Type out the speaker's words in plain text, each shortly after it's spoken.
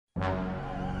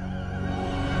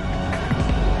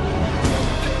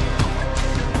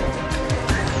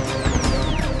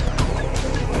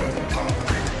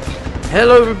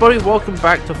Hello everybody, welcome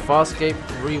back to Farscape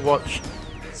Rewatch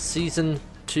Season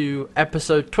 2,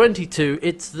 Episode 22.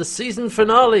 It's the season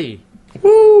finale!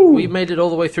 Woo! We made it all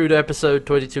the way through to Episode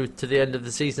 22 to the end of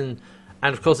the season.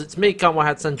 And of course it's me, Kanwa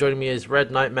Hatsan, joining me is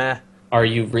Red Nightmare. Are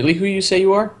you really who you say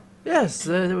you are? Yes,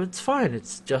 it's fine,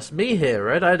 it's just me here,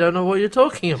 Red. I don't know what you're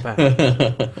talking about.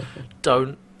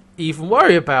 Don't even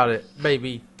worry about it.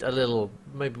 Maybe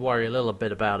worry a little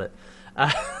bit about it.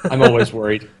 I'm always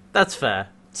worried. That's fair.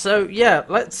 So yeah,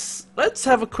 let's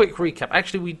have a quick recap.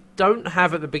 Actually, we don't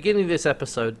have at the beginning of this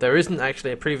episode. There isn't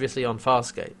actually a previously on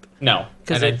Farscape. No,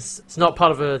 because it's not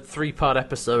part of a 3-part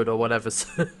episode or whatever.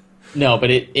 So. No, but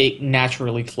it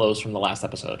naturally flows from the last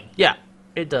episode. Yeah,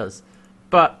 it does.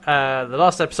 But the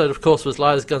last episode, of course, was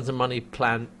Liars, Guns and Money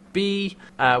Plan B,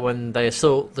 when they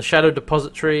assault the Shadow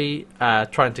Depository,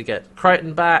 trying to get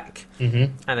Crichton back,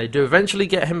 and they do eventually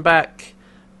get him back.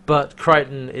 But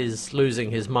Crichton is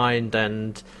losing his mind,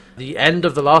 and the end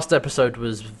of the last episode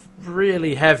was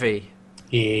really heavy.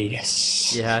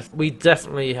 Yes. Yeah, we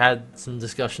definitely had some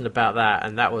discussion about that,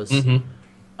 and that was a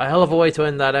hell of a way to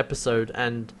end that episode.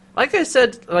 And like I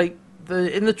said,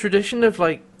 in the tradition of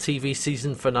TV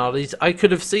season finales, I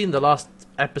could have seen the last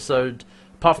episode,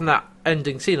 apart from that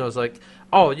ending scene. I was like,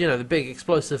 oh, the big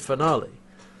explosive finale.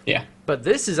 Yeah. But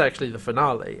this is actually the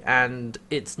finale, and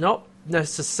it's not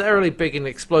necessarily big and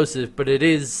explosive, but it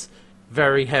is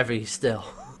very heavy still.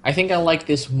 I think I like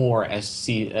this more as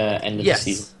end of the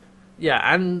season. Yeah,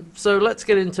 and so let's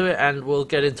get into it, and we'll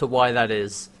get into why that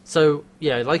is. So,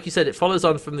 yeah, like you said, it follows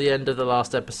on from the end of the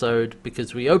last episode,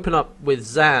 because we open up with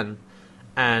Zhaan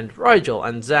and Rygel,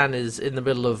 and Zhaan is in the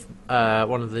middle of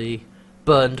one of the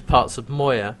burned parts of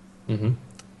Moya,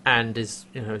 and is,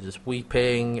 just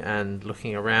weeping and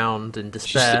looking around in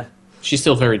despair. She's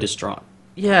still very distraught.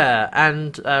 Yeah,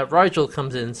 and Rygel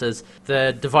comes in and says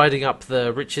they're dividing up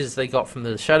the riches they got from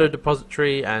the Shadow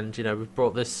Depository, and, we've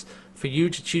brought this for you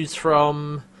to choose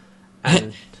from,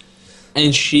 and...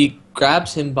 And she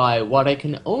grabs him by what I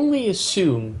can only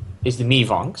assume is the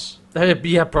Mivonks.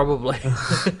 Yeah, probably.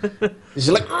 She's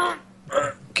like...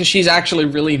 Because she's actually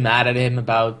really mad at him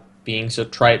about being so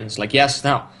trite, and it's like, yes,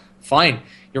 now, fine,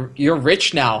 you're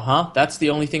rich now, huh? That's the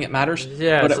only thing that matters?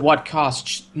 Yeah. But at what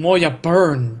cost? Moya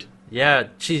burned. Yeah,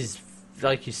 she's,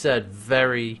 like you said,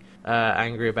 very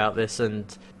angry about this, and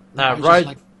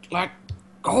Rygel let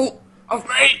go of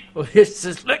me! Well, he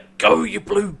says, let go, you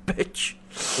blue bitch!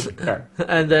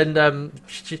 And then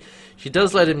she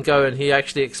does let him go, and he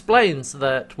actually explains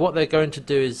that what they're going to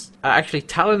do is, actually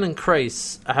Talon and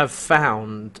Krace have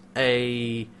found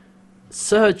a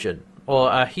surgeon,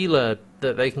 or a healer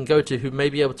that they can go to who may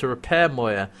be able to repair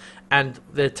Moya, and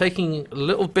they're taking a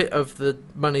little bit of the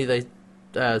money they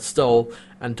stole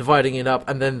and dividing it up,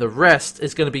 and then the rest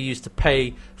is going to be used to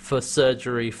pay for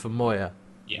surgery for Moya.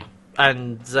 Yeah.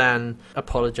 And Zhaan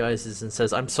apologizes and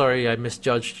says, I'm sorry I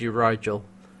misjudged you, Rygel.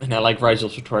 And I like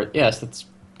Rygel's retort, yes, that's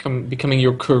becoming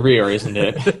your career, isn't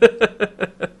it?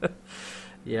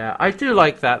 Yeah, I do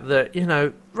like that,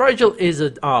 Rygel is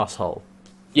an arsehole.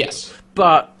 Yes.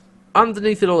 But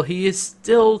underneath it all, he is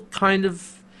still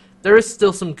there is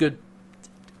still some good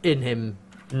in him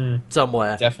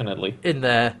somewhere. Definitely. In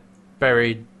there,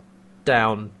 buried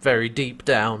down, very deep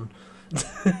down.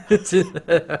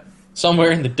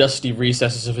 Somewhere in the dusty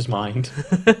recesses of his mind,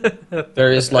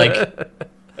 there is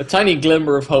a tiny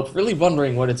glimmer of hope, really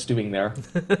wondering what it's doing there.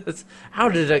 How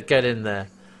did it get in there?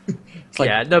 It's like,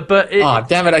 yeah, no, but...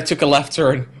 damn it, I took a left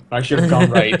turn. I should have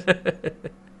gone right.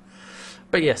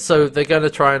 But yeah, so they're going to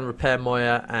try and repair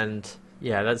Moya, and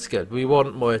yeah, that's good. We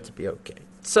want Moya to be okay.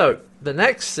 So, the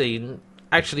next scene,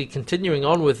 actually continuing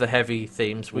on with the heavy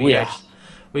themes,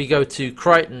 we go to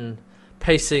Crichton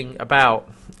pacing about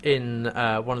in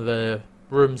one of the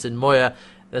rooms in Moya.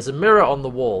 There's a mirror on the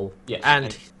wall. Yes,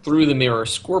 and through the mirror,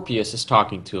 Scorpius is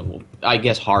talking to him. I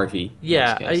guess Harvey.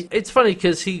 Yeah, it's funny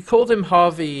because he called him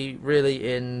Harvey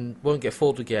really in Won't Get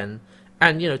Fooled Again.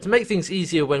 And, to make things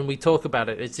easier when we talk about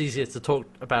it, it's easier to talk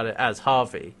about it as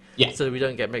Harvey. Yeah. So that we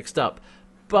don't get mixed up.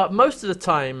 But most of the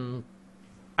time,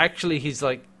 actually, he's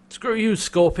like, screw you,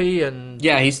 Scorpy, and...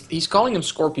 Yeah, he's calling him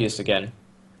Scorpius again.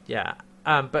 Yeah.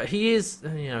 But he is,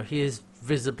 he is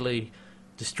visibly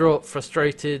distraught,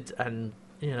 frustrated, and,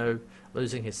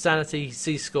 losing his sanity. He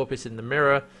sees Scorpius in the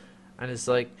mirror, and is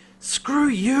like, screw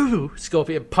you,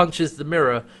 Scorpion, punches the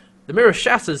mirror. The mirror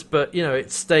shatters, but,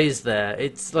 it stays there.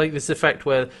 It's like this effect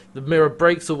where the mirror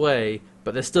breaks away,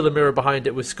 but there's still a mirror behind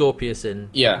it with Scorpius in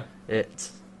Yeah.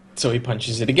 it. So he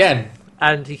punches it again.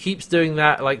 And he keeps doing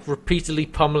that, like repeatedly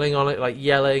pummeling on it, like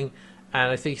yelling.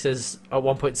 And I think he says at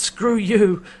one point, "Screw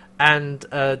you!" And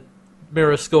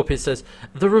Mirror Scorpius says,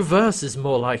 "The reverse is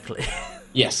more likely."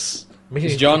 Yes. Meaning-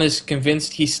 Because John is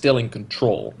convinced he's still in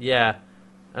control. Yeah.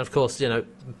 And of course, the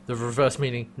reverse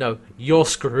meaning, no, you're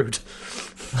screwed.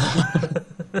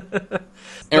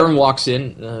 Aaron walks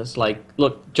in and is like,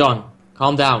 "Look, John,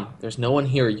 calm down. There's no one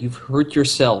here. You've hurt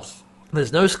yourself."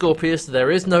 There's no Scorpius,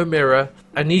 there is no mirror.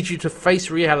 I need you to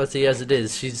face reality as it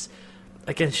is. She's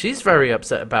very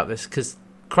upset about this because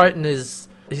Crichton he's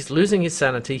losing his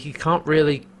sanity. He can't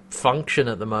really function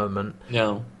at the moment.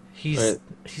 No. He's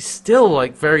still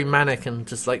like very manic and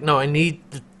just like, no, I need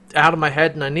out of my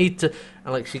head and I need to.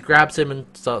 And like she grabs him and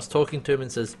starts talking to him and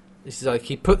says, she's like,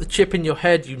 he put the chip in your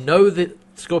head. You know that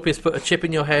Scorpius put a chip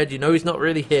in your head. You know he's not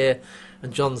really here.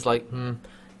 And John's like,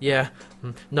 yeah,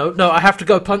 no, I have to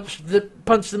go punch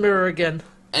the mirror again.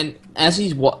 And as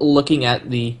he's looking at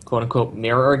the quote-unquote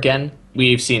mirror again,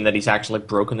 we've seen that he's actually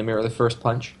broken the mirror the first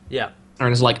punch. Yeah.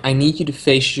 Aaron is like, "I need you to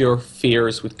face your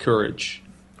fears with courage."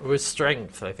 With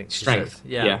strength, I think she Strength. says.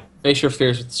 Yeah. Face your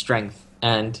fears with strength.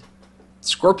 And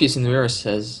Scorpius in the mirror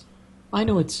says, "I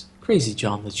know it's crazy,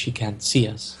 John, that she can't see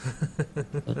us."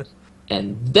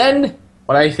 And then,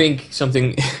 what I think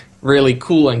something really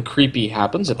cool and creepy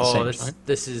happens at the same time.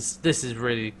 This is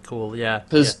really cool, yeah.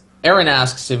 Because Aaron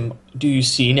asks him, "Do you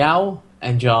see now?"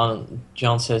 And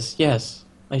John says, "Yes,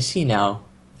 I see now.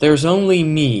 There's only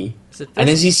me." And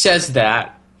as he says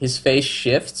that, his face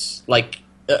shifts, like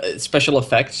special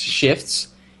effects shifts,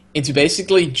 into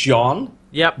basically John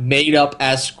Yep. made up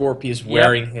as Scorpius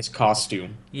wearing his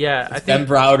costume. Yeah, I Ben think.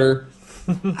 Browder,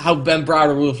 how Ben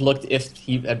Browder would have looked if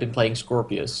he had been playing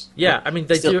Scorpius. Yeah, I mean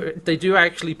they do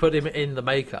actually put him in the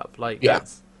makeup, like Yeah.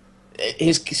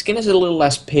 His skin is a little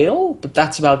less pale, but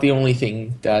that's about the only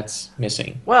thing that's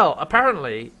missing. Well,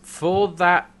 apparently for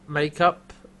that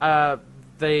makeup,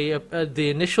 the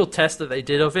initial test that they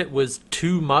did of it was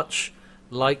too much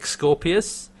like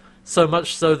Scorpius, so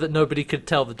much so that nobody could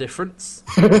tell the difference.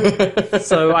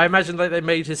 So I imagine like they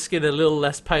made his skin a little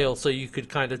less pale, so you could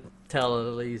kind of tell a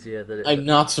little easier that it. I'm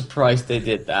not surprised they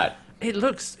did that. It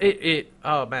looks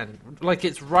oh man, like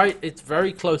it's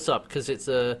very close up because it's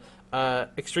a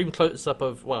extreme close up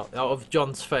of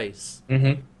John's face.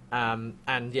 Mm-hmm.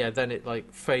 And yeah, then it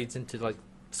like fades into like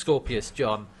Scorpius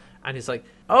John, and he's like,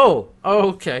 oh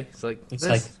okay. It's like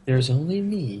there's only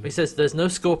me. He says, "There's no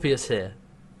Scorpius here,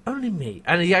 only me,"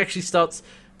 and he actually starts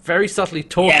very subtly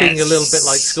talking a little bit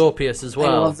like Scorpius as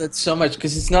well. I love that so much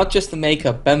because it's not just the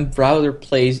makeup. Ben Browder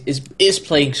is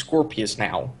playing Scorpius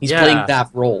now. He's playing that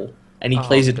role, and he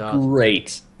plays it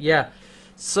great. Yeah.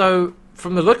 So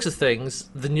from the looks of things,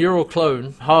 the neural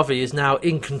clone Harvey is now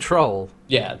in control.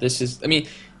 Yeah,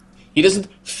 he doesn't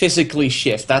physically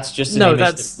shift. That's just an image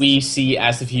that we see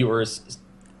as the viewers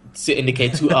to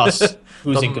indicate to us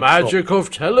who's in control. The magic of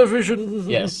television.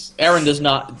 Yes, Aaron does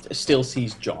not still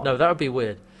sees John. No, that would be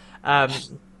weird. And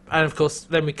of course,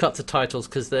 then we cut to titles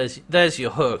because there's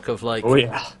your hook of like,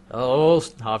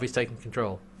 Harvey's taking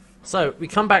control. So we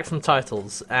come back from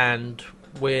titles and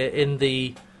we're in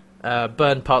the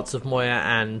burned parts of Moya,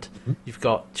 and you've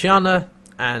got Chiana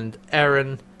and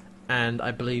Aaron and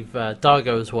I believe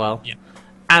Dargo as well. Yeah.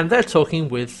 And they're talking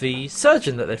with the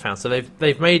surgeon that they found. So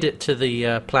they've made it to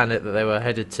the planet that they were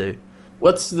headed to.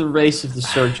 What's the race of the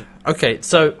surgeon? Okay,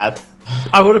 so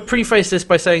I want to preface this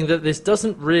by saying that this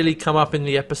doesn't really come up in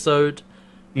the episode.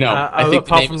 No, I think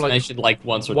the name is mentioned like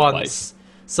once or twice.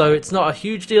 So it's not a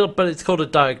huge deal, but it's called a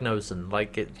diagnosin.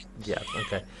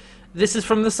 Okay. This is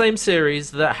from the same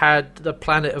series that had the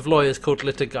planet of lawyers called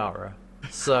Litigara.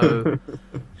 So,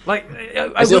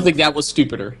 I still think that was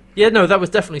stupider. Yeah, no, that was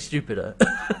definitely stupider.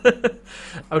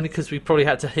 Only because we probably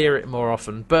had to hear it more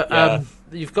often. But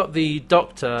you've got the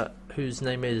doctor whose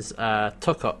name is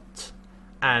Tokot,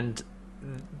 and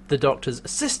the doctor's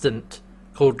assistant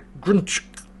called Grunch,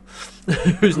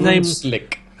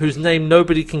 whose name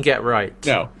nobody can get right.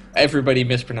 No, everybody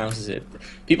mispronounces it.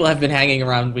 People have been hanging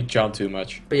around with John too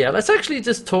much. But yeah, let's actually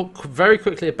just talk very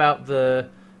quickly about the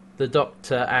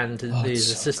doctor and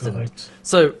his assistant. Good.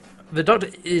 So the doctor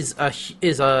is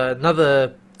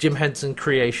another Jim Henson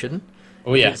creation.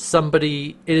 Oh yeah,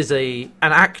 it is an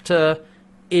actor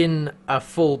in a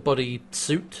full body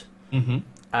suit,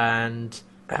 and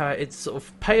it's sort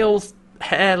of pale,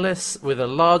 hairless, with a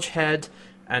large head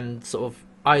and sort of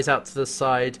eyes out to the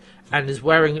side, and is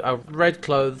wearing red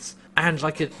clothes and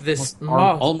this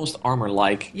mask, almost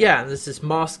armor-like. Yeah, and there's this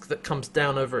mask that comes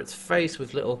down over its face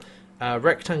with little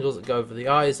rectangles that go over the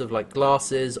eyes of like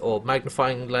glasses or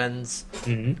magnifying lens,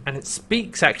 and it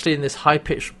speaks actually in this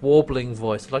high-pitched warbling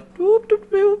voice, like.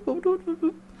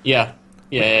 Yeah.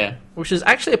 Yeah. Which is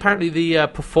actually apparently the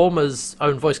performer's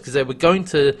own voice, because they were going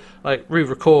to like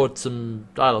re-record some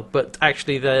dialogue, but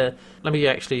actually let me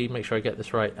actually make sure I get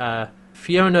this right.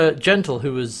 Fiona Gentle,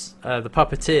 who was the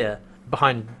puppeteer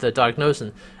behind the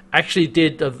Diagnosen, actually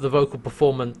did the vocal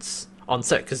performance on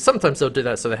set, because sometimes they'll do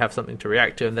that so they have something to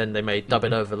react to and then they may dub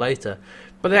it over later.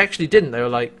 But they actually didn't. They were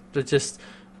like, they just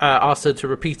asked her to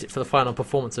repeat it for the final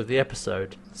performance of the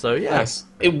episode. So yeah. Nice.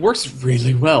 It works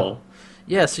really well.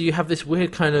 Yeah, so you have this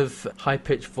weird kind of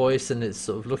high-pitched voice and it's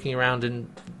sort of looking around in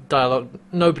dialogue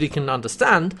nobody can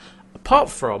understand, apart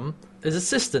from his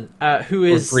assistant, who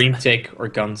is... Or Dreamtick, or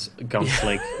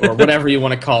Gunslick, or whatever you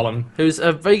want to call him. Who's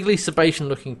a vaguely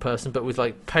Sebastian-looking person, but with,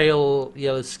 like, pale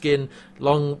yellow skin,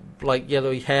 long, like,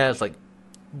 yellowy hair, like,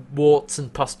 warts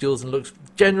and pustules, and looks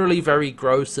generally very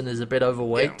gross and is a bit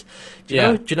overweight.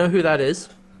 Yeah. Do you know who that is?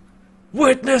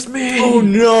 Witness me! Oh,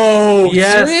 no!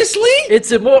 Yes. Seriously?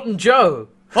 It's Immortan Joe!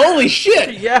 Holy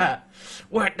shit! Yeah!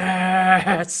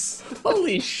 Witness!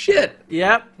 Holy shit!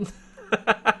 Yep.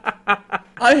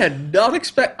 I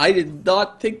did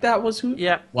not think that was who...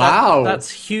 Yeah. Wow.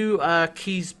 That's Hugh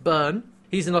Keays-Byrne.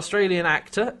 He's an Australian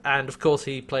actor, and of course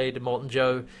he played Immortan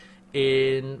Joe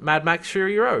in Mad Max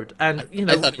Fury Road. And you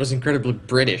know, I thought it was incredibly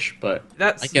British, but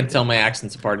I can't tell my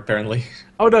accents apart, apparently.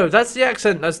 Oh no, that's the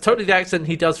accent. That's totally the accent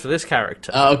he does for this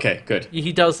character. Oh, okay, good.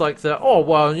 He does like the, oh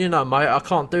well, you know, mate, I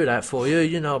can't do that for you.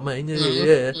 You know what I mean?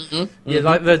 Yeah,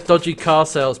 like the dodgy car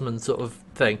salesman sort of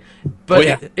thing.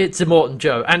 But it's Immortan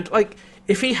Joe, and like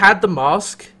if he had the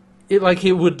mask, it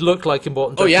would look like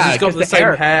Immortan Joe. Oh yeah, he's got the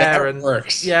same hair and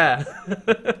works. Yeah.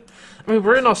 I mean,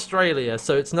 we're in Australia,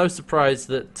 so it's no surprise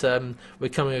that we're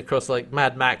coming across like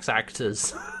Mad Max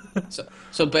actors.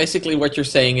 So basically what you're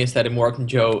saying is that Immortan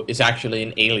Joe is actually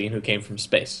an alien who came from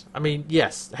space. I mean,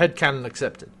 yes, headcanon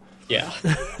accepted. Yeah.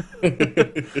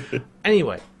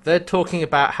 Anyway, they're talking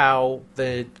about how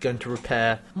they're going to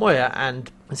repair Moya,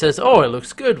 and it says, oh, it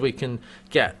looks good, we can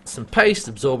get some paste,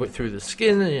 absorb it through the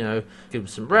skin, and, you know, give them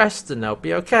some rest, and they'll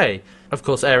be okay. Of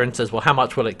course, Aaron says, well, how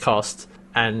much will it cost?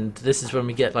 And this is when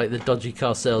we get like the dodgy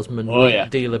car salesman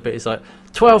dealer bit. It's like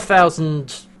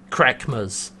 12,000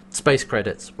 krekmas, space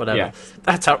credits, whatever. Yeah.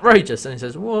 That's outrageous. And he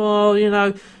says, well, you know,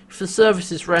 if the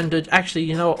service is rendered, actually,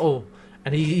 you know, oh,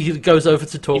 and he goes over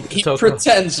to talk to Toko. He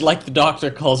pretends like the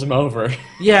doctor calls him over.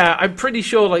 Yeah, I'm pretty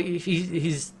sure like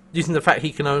he's using the fact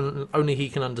he can only he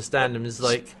can understand him is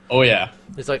like. Oh yeah.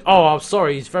 It's like, oh, I'm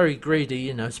sorry, he's very greedy,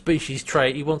 you know, species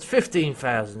trait. He wants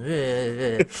 15,000.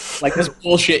 Like this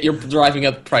bullshit. You're driving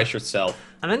up the price yourself.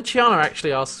 And then Chiana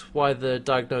actually asks why the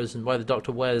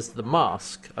doctor wears the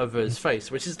mask over his face,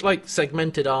 which is like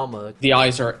segmented armor. The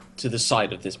eyes are to the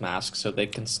side of this mask, so they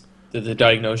can the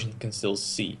Diagnosen can still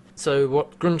see. So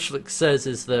what Grunschlick says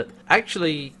is that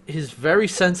actually he's very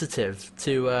sensitive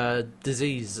to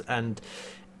disease, and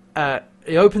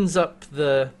he opens up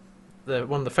the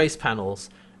one of the face panels,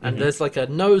 and there's like a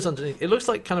nose underneath. It looks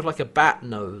like kind of like a bat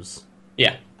nose.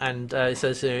 Yeah. And he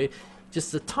says,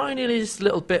 just a tiniest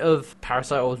little bit of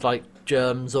parasite or like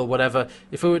germs or whatever,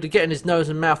 if we were to get in his nose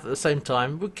and mouth at the same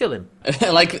time, would kill him.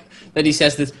 Like that he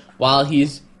says this while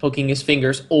he's poking his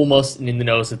fingers almost in the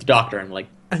nose of the doctor. I'm like,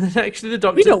 and then actually the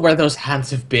doctor... We know where those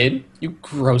hands have been, you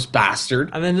gross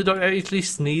bastard. And then the doctor actually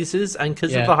sneezes, and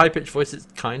because of the high-pitched voice, it's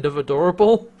kind of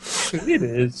adorable. It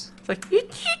is. It's like...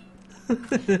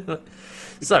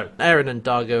 So, Aaron and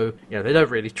Dargo, you know, they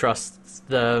don't really trust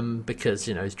them because,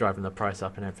 you know, he's driving the price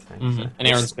up and everything. So. And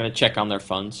Aaron's going to check on their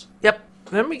funds. Yep.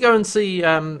 Then we go and see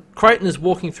Crichton is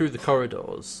walking through the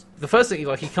corridors. The first thing,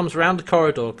 he comes around the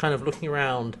corridor, kind of looking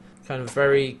around, kind of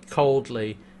very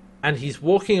coldly, and he's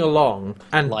walking along.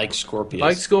 And like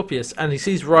Scorpius. And he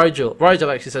sees Rigel. Rigel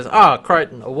actually says,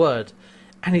 Crichton, a word.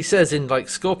 And he says in, like,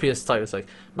 Scorpius type, it's like,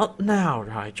 not now,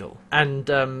 Rigel. And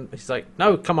he's like,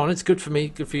 no, come on, it's good for me,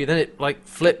 good for you. Then it, like,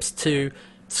 flips to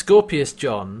Scorpius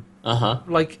John. Uh-huh.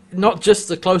 Like, not just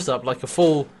the close-up, like a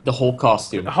full... The whole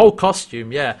costume. A whole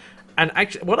costume, yeah. And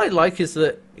actually, what I like is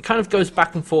that it kind of goes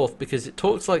back and forth, because he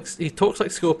talks like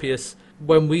Scorpius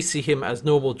when we see him as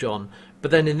normal John.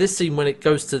 But then in this scene, when it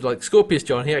goes to, like, Scorpius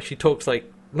John, he actually talks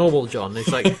like normal John.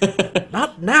 He's like,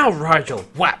 not now, Rigel.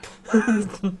 Whap.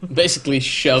 Basically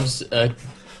shoves a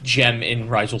gem in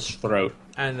Rigel's throat.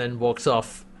 And then walks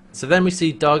off. So then we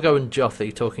see Dargo and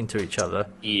Jotham talking to each other.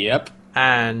 Yep.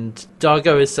 And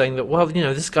Dargo is saying that, well, you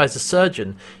know, this guy's a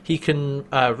surgeon. He can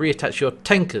reattach your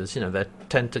tenkers, you know, their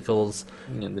tentacles.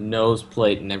 The nose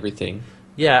plate and everything.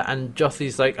 Yeah, and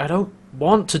Jotham's like, I don't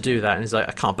want to do that. And he's like,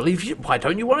 I can't believe you. Why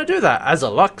don't you want to do that? As a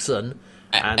Luxon.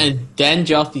 And then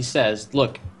Jotham says,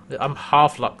 look, I'm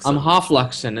half Luxon. I'm half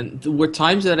Luxon, and there were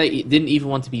times that I didn't even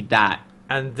want to be that.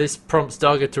 And this prompts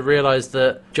Dargo to realise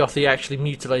that Jotham actually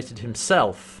mutilated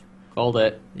himself. Called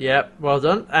it. Yep, well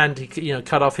done. And he,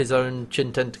 cut off his own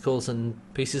chin tentacles and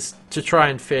pieces to try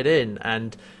and fit in.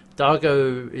 And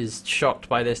Dargo is shocked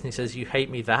by this, and he says, "You hate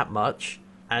me that much?"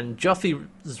 And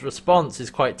Jotham's response is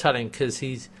quite telling, because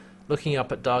he's looking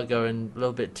up at Dargo and a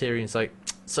little bit teary, and he's like,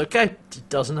 "It's okay, it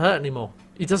doesn't hurt anymore."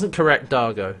 He doesn't correct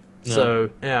Dargo. No. So,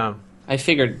 yeah. I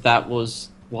figured that was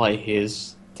why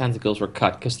his tentacles were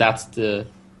cut, because that's the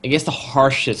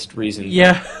harshest reason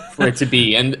for it to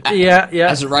be. And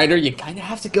as a writer, you kind of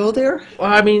have to go there.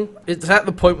 Well, I mean, it's at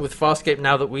the point with Farscape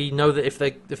now that we know that if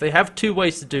they have two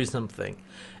ways to do something,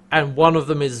 and one of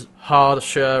them is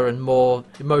harsher and more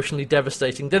emotionally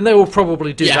devastating, then they will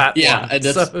probably do that one. Yeah,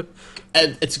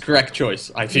 and it's a correct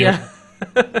choice, I feel.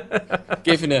 Yeah.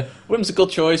 Given a whimsical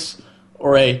choice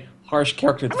or a harsh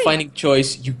character-defining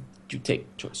choice, you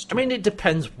take choice 2. I mean, it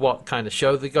depends what kind of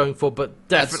show they're going for, but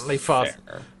definitely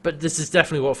But this is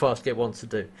definitely what Farscape wants to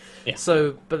do. Yeah.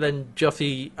 So, but then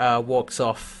Jotham walks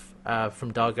off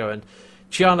from Dargo, and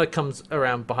Chiana comes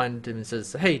around behind him and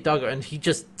says, "Hey, Dargo," and he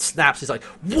just snaps. He's like,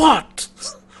 "What?"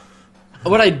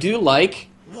 What I do like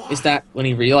is that when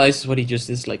he realizes what he just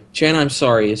is, like, "Chiana, I'm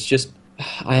sorry. It's just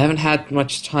I haven't had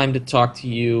much time to talk to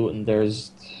you, and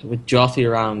with Jotham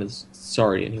around is."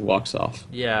 Sorry, and he walks off.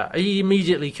 Yeah, he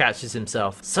immediately catches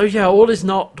himself. So yeah, all is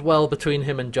not well between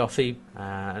him and Jotham,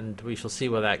 and we shall see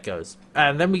where that goes.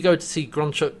 And then we go to see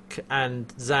Grunchuk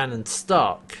and Zan and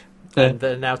Stark, and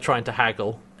they're now trying to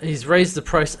haggle. He's raised the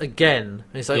price again.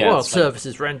 And he's like, well,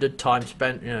 services rendered, time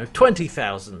spent,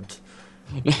 20,000.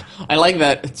 I like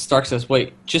that Stark says,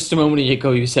 wait, just a moment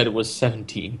ago you said it was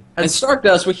 17. And Stark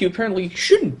does what you apparently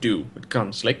shouldn't do with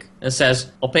Grunchuk, and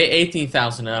says, I'll pay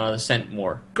 18,000 and another cent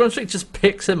more. Grunchuk just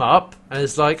picks him up and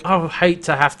is like, I hate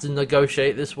to have to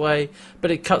negotiate this way,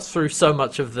 but it cuts through so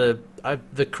much of the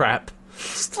crap.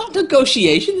 It's not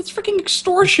negotiation, it's freaking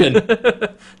extortion.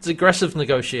 It's aggressive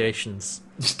negotiations.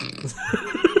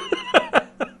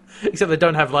 Except they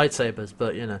don't have lightsabers,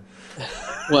 but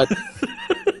What?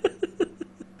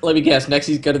 Let me guess, next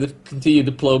he's got to continue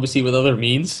diplomacy with other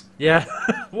means? Yeah,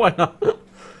 why not?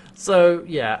 So,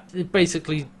 yeah,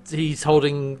 basically he's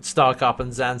holding Stark up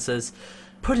and Zan says,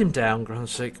 put him down,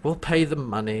 Grunchuk, we'll pay the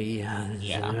money.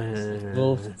 Yeah,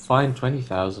 we'll find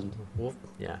 20,000.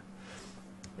 Yeah.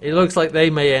 It looks like they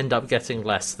may end up getting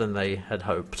less than they had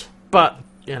hoped. But,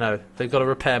 they've got to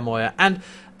repair Moya. And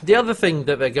the other thing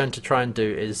that they're going to try and do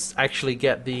is actually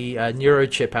get the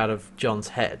neurochip out of John's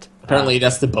head. Apparently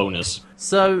that's the bonus.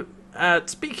 So,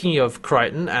 speaking of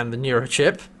Crichton and the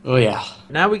neurochip... Oh, yeah.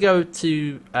 Now we go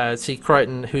to see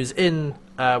Crichton, who's in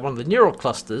one of the neural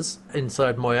clusters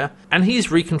inside Moya, and he's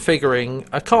reconfiguring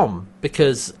a comm,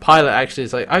 because Pilot actually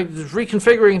is like, I was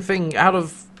reconfiguring thing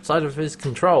outside of his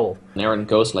control. And Aaron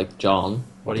goes like, John...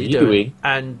 What are you doing?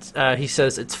 And he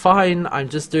says, it's fine, I'm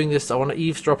just doing this, I want to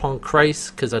eavesdrop on Crais,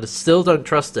 because I still don't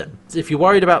trust him. If you're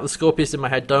worried about the Scorpius in my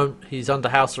head, don't. He's under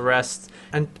house arrest.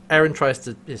 And Aaron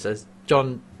he says,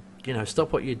 John,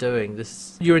 stop what you're doing.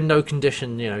 You're in no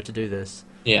condition, to do this.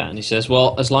 Yeah, and he says,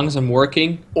 well, as long as I'm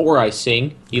working, or I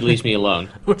sing, he leaves me alone.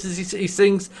 What does he say? He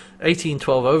sings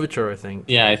 1812 Overture, I think.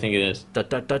 Yeah, I think it is. Dun,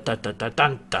 dun, dun, dun, dun,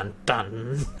 dun, dun,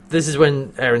 dun. This is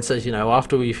when Aaron says,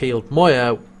 after we've healed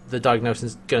Moya, the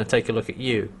Diagnosis is going to take a look at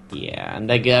you. Yeah, and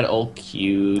they get all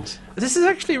cute. This is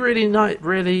actually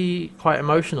really quite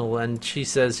emotional, and she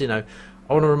says, I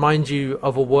want to remind you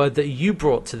of a word that you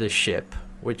brought to this ship,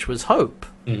 which was hope.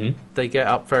 Mm-hmm. They get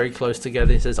up very close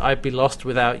together. He says, I'd be lost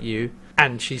without you.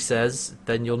 And she says,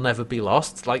 then you'll never be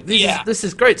lost. Like, this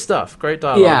is great stuff. Great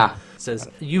dialogue. Yeah. Says,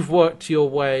 you've worked your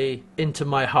way into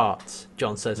my heart,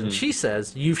 John says. And she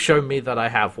says, you've shown me that I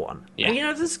have one. Yeah.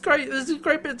 And, this is great. This is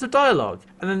great bits of dialogue.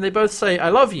 And then they both say, I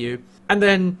love you. And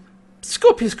then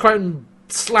Scorpius Crichton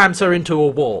slams her into a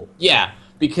wall. Yeah,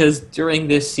 because during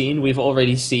this scene, we've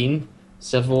already seen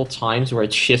several times where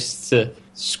it shifts to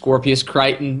Scorpius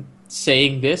Crichton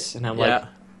saying this. And I'm like,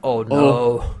 oh,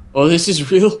 no. Oh, this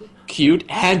is real cute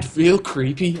and real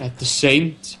creepy at the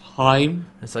same time.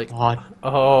 It's like, God.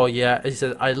 Oh, yeah. He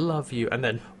says, I love you. And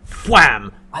then,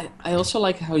 wham! I also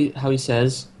like how he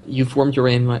says, you've warmed your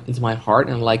way into my heart.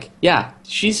 And I'm like, yeah,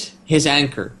 she's his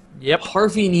anchor. Yep.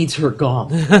 Harvey needs her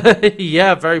gone.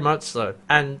 Yeah, very much so.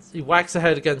 And he whacks her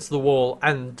head against the wall,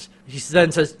 and he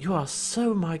then says, you are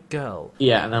so my girl.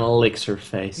 Yeah, and then licks her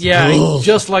face. Yeah,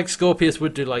 just like Scorpius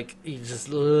would do, like, he just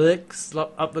licks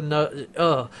up the nose.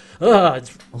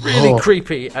 It's really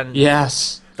creepy, and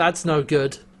yes, that's no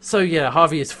good. So yeah,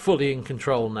 Harvey is fully in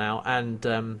control now, and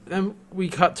then we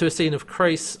cut to a scene of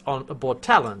Crais on aboard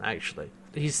Talon, actually.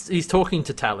 He's talking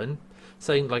to Talon,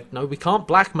 saying, like, no, we can't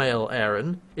blackmail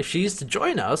Erin. If she's to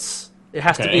join us, it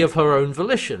has to be of her own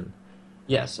volition.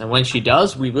 Yes, and when she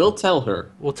does, we will tell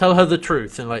her. We'll tell her the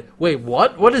truth. And like, wait,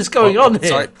 what? What is going on here?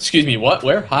 Sorry, excuse me, what?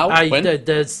 Where? How? When?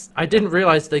 I didn't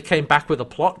realize they came back with a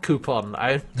plot coupon.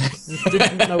 I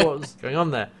didn't know what was going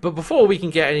on there. But before we can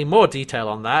get any more detail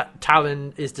on that,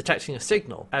 Talon is detecting a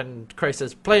signal. And Cray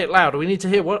says, play it loud. We need to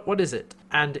hear what is it?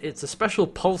 And it's a special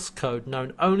pulse code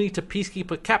known only to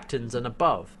Peacekeeper captains and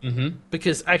above. Mm-hmm.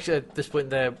 Because actually at this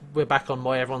point we're back on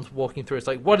why everyone's walking through. It's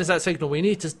like, what is that signal? We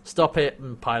need to stop it.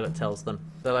 And Pilot tells them.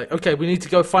 They're like, okay, we need to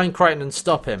go find Crichton and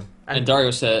stop him. And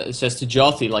Dargo says to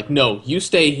Jotham, like, no, you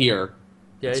stay here.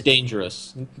 Yeah, it's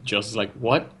dangerous. Jotham's like,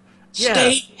 what? Yeah.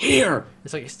 Stay here!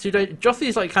 It's like, it's too dangerous.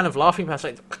 Jotham's like kind of laughing past,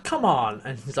 like, come on!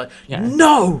 And he's like,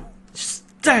 no!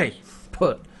 Stay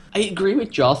put. I agree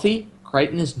with Jotham.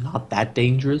 Crichton is not that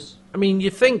dangerous. I mean, you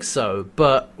think so,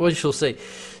 but we shall see.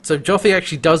 So Jotham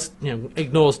actually does,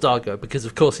 ignores Dargo, because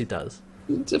of course he does.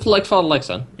 It's like father, like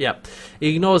son. Yeah.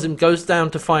 He ignores him, goes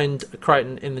down to find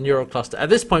Crichton in the neural cluster. At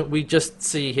this point, we just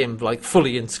see him, like,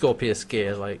 fully in Scorpius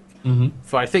gear, like,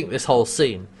 for, I think, this whole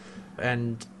scene.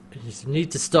 And he says, you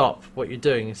need to stop what you're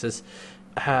doing. He says,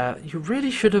 you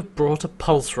really should have brought a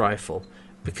pulse rifle.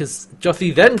 Because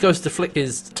Jotham then goes to flick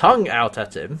his tongue out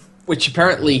at him. Which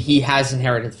apparently he has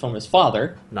inherited from his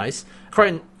father. Nice.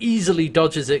 Crichton easily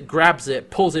dodges it, grabs it,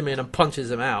 pulls him in and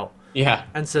punches him out. Yeah.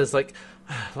 And says, like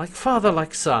father,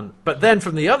 like son. But then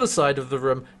from the other side of the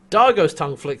room, Dargo's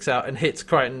tongue flicks out and hits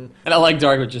Crichton. And I like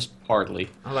Dargo just hardly.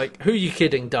 I'm like, who are you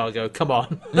kidding, Dargo? Come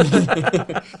on.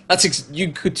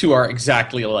 You two are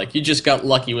exactly alike. You just got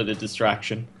lucky with a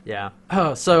distraction. Yeah.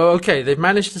 Oh, so, okay, they've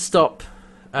managed to stop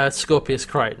Scorpius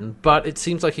Crichton, but it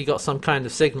seems like he got some kind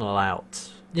of signal out.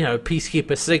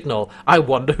 Peacekeeper signal. I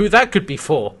wonder who that could be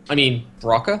for. I mean,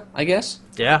 Brocca, I guess?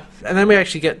 Yeah. And then we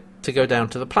actually get to go down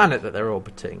to the planet that they're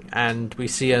orbiting, and we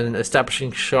see an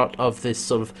establishing shot of this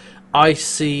sort of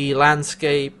icy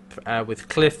landscape with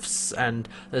cliffs, and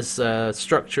there's a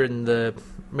structure in the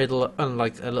middle,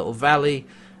 like a little valley.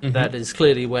 That is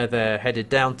clearly where they're headed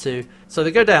down to. So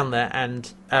they go down there,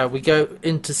 and we go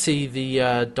in to see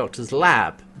the doctor's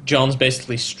lab. John's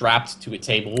basically strapped to a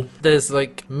table. There's,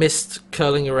 like, mist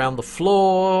curling around the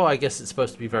floor. I guess it's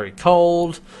supposed to be very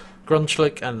cold.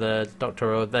 Grunchlick and the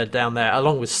doctor they're down there,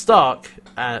 along with Stark,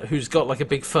 who's got, like, a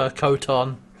big fur coat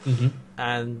on.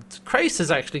 And Crais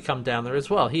has actually come down there as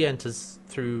well. He enters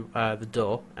through the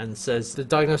door and says the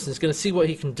diagnosis is going to see what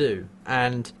he can do.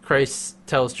 And Crais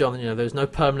tells John, there's no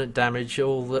permanent damage.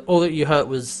 All that you hurt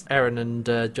was Erin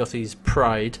and Jotham's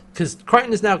pride. Because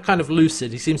Crichton is now kind of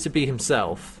lucid. He seems to be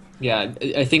himself. Yeah,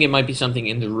 I think it might be something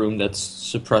in the room that's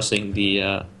suppressing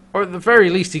the... Or at the very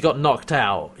least, he got knocked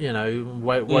out,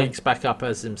 wakes back up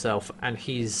as himself. And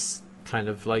he's kind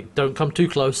of like, don't come too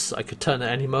close. I could turn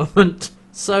at any moment.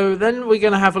 So then we're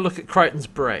going to have a look at Crichton's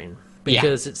brain.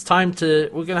 Because it's time we're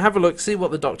going to have a look, see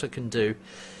what the doctor can do.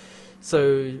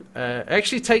 So, it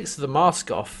actually takes the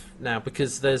mask off now,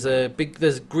 because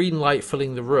there's green light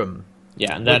filling the room.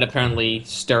 Yeah, and that apparently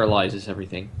sterilizes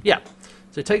everything. Yeah.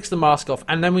 So it takes the mask off,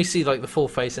 and then we see, like, the full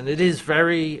face, and it is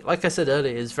very, like I said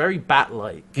earlier, it's very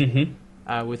bat-like.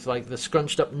 With, like, the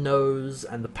scrunched up nose,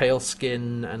 and the pale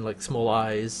skin, and, like, small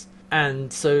eyes.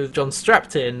 And so John's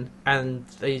strapped in, and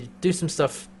they do some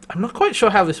stuff. I'm not quite sure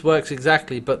how this works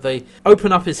exactly, but they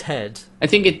open up his head. I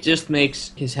think it just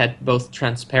makes his head both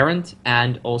transparent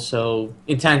and also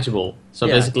intangible. So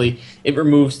basically, it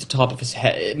removes the top of his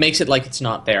head. It makes it like it's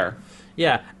not there.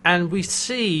 Yeah, and we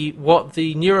see what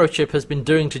the neurochip has been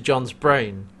doing to John's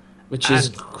brain. Which is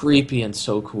creepy and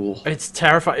so cool. It's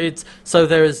terrifying. So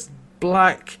there is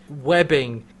black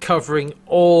webbing covering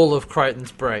all of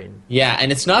Crichton's brain. Yeah,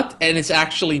 and it's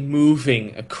actually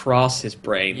moving across his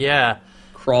brain. Yeah.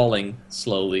 Crawling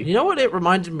slowly. You know what it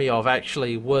reminded me of,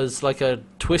 actually, was like a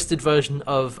twisted version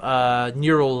of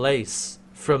Neural Lace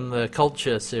from the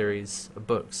Culture series of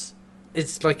books.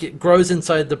 It's like it grows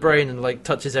inside the brain and like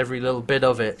touches every little bit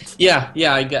of it. Yeah,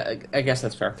 I guess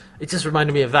that's fair. It just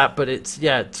reminded me of that, but it's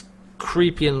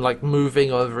creepy and like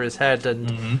moving over his head,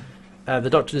 and the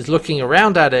doctor is looking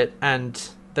around at it and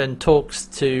then talks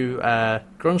to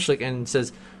Grunchlick and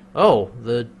says, "Oh,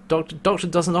 the doctor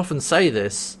doesn't often say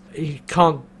this. He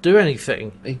can't do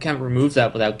anything. He can't remove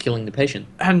that without killing the patient."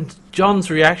 And John's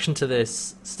reaction to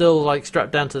this, still like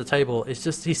strapped down to the table, is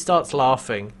just he starts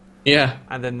laughing. Yeah.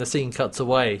 And then the scene cuts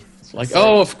away. It's like,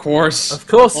 of course. Of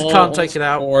course you can't take it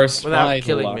out without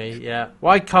killing luck. me. Yeah.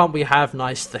 Why can't we have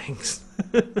nice things?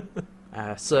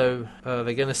 So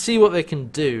they're going to see what they can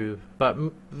do, but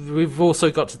we've also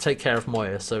got to take care of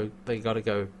Moya, so they got to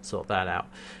go sort that out.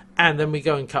 And then we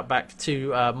go and cut back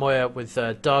to Moya with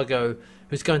Dargo,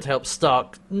 who's going to help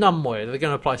Stark numb Moya. They're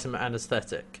going to apply some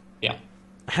anesthetic. Yeah.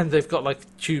 And they've got like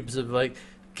tubes of like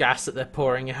gas that they're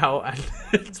pouring out, and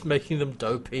it's making them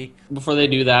dopey. Before they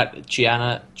do that,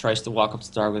 Chiana tries to walk up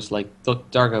to Dargo. It's like, look,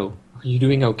 Dargo, are you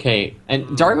doing okay? And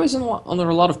Dargo is under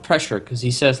a lot of pressure because he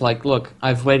says, like, look,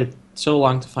 I've waited so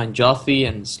long to find Jotham,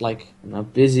 and it's like, I'm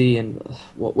not busy, and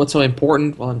what's so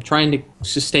important? Well, I'm trying to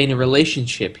sustain a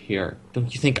relationship here.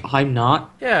 Don't you think I'm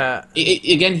not? Yeah.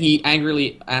 Again, he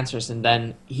angrily answers, and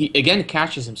then he again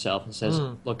catches himself and says,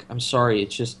 look, I'm sorry,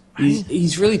 it's just,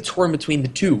 he's really torn between the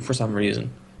two for some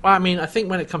reason. Well, I mean, I think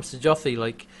when it comes to Jotham,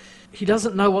 like, he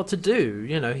doesn't know what to do.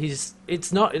 You know,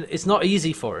 it's not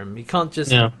easy for him. He can't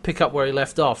just pick up where he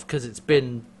left off because it's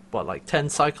been, what, like 10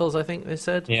 cycles, I think they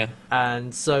said? Yeah.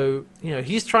 And so, you know,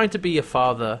 he's trying to be a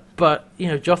father, but, you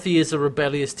know, Jotham is a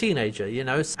rebellious teenager, you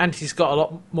know, and he's got a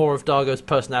lot more of Dargo's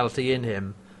personality in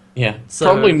him. Yeah, so,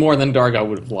 probably more than Dargo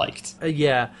would have liked.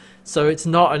 Yeah, so it's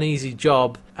not an easy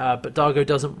job, but Dargo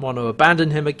doesn't want to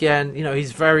abandon him again. You know,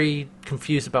 he's very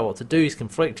confused about what to do. He's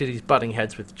conflicted. He's butting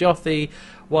heads with Jotham,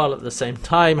 while at the same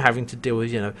time having to deal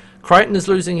with, you know, Crichton is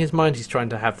losing his mind. He's trying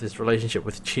to have this relationship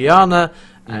with Chiana,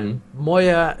 and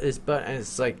Moya is, but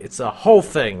it's like, it's a whole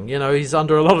thing. You know, he's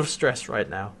under a lot of stress right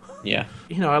now. Yeah.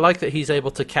 You know, I like that he's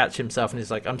able to catch himself, and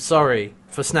he's like, I'm sorry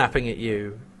for snapping at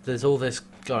you. There's all this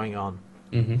going on.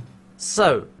 Mm-hmm.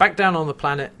 So, back down on the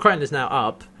planet, Crichton is now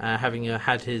up, having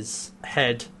had his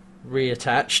head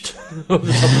reattached, or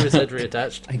the top of his head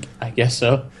reattached. I guess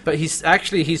so. But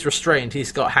he's restrained.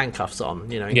 He's got handcuffs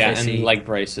on, you know, in case and leg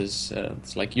braces.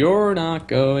 It's like, you're not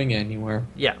going anywhere.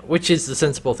 Yeah, which is the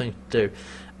sensible thing to do.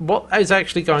 What is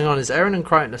actually going on is Aaron and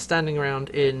Crichton are standing around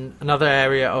in another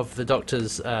area of the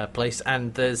Doctor's place,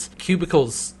 and there's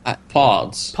cubicles.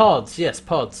 Pods. Pods, yes,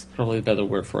 pods. Probably a better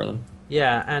word for them.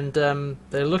 Yeah, and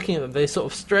they're looking at them. They sort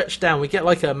of stretch down. We get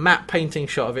like a matte painting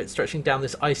shot of it stretching down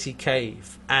this icy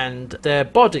cave. And they're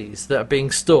bodies that are being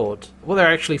stored. What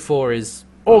they're actually for is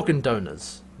organ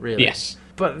donors, really. Yes.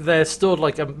 But they're stored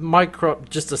like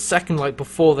just a second like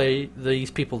before these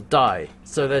people die.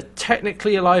 So they're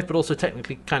technically alive, but also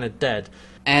technically kind of dead.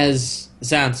 As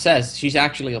Zan says, she's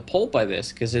actually appalled by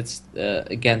this because it's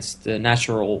against the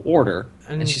natural order.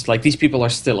 And she's like, these people are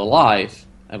still alive.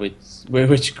 Which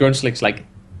Grunchlick's like,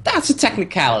 that's a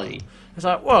technicality. It's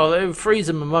like, well, they freeze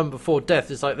them a moment before death.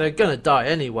 It's like, they're going to die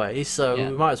anyway, so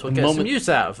we might as well get some use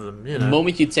out of them, you know. The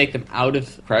moment you take them out of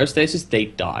cryostasis, they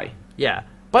die. Yeah.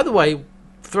 By the way,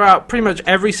 throughout pretty much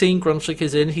every scene Grunchlick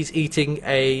is in, he's eating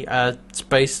a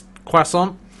space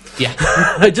croissant. Yeah.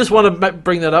 I just want to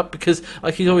bring that up because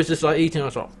like he's always just like eating. I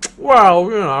was like, well,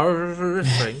 you know,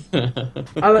 this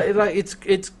thing.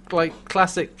 It's like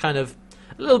classic kind of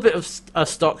a little bit of a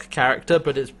stock character,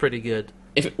 but it's pretty good.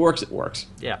 If it works, it works.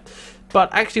 Yeah.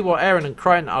 But actually what Aaron and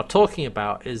Crichton are talking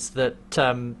about is that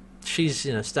she's,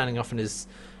 you know, standing off and is,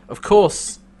 of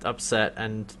course, upset.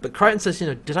 But Crichton says, you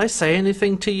know, did I say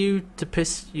anything to you to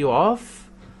piss you off?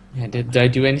 Yeah, did I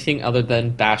do anything other than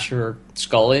bash your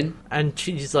skull in? And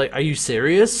she's like, are you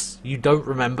serious? You don't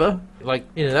remember? Like,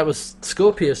 you know, that was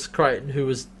Scorpius Crichton who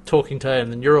was talking to her in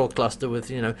the neural cluster with,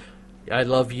 you know, I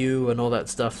love you and all that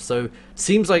stuff. So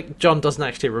seems like John doesn't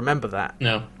actually remember that.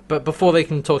 No. But before they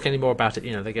can talk any more about it,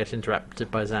 you know, they get interrupted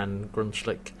by Zan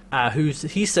Grunchlick,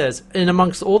 he says, in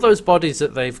amongst all those bodies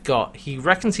that they've got, he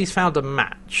reckons he's found a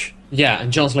match. Yeah,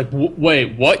 and John's like,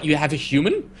 wait, what? You have a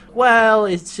human? Well,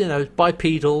 it's, you know,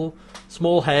 bipedal,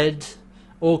 small head,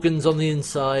 organs on the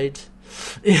inside.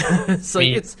 It's like,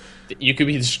 it's... You could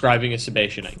be describing a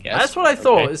Sebastian, I guess. That's what I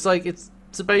thought. Okay. It's like, it's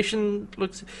Sebastian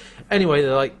looks... Anyway,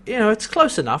 they're like, you know, it's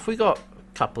close enough. We got a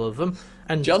couple of them.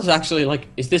 And John's actually like,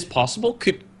 is this possible?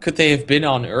 Could they have been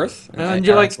on Earth? And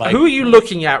you're like, who are you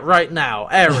looking at right now?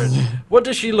 Aaron. What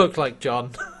does she look like,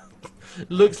 John?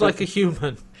 Looks like a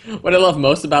human. What I love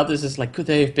most about this is like, could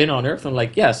they have been on Earth? I'm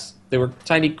like, yes, they were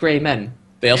tiny grey men.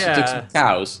 They also took some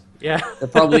cows. Yeah. They're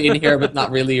probably in here, but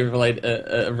not really a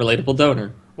relatable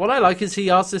donor. What I like is he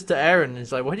asks this to Aaron.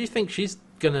 He's like, what do you think she's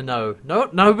going to know? No,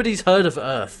 nobody's heard of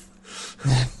Earth.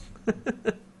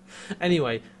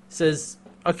 Anyway, says,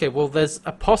 okay, well, there's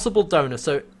a possible donor.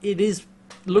 So it is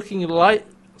looking like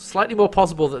slightly more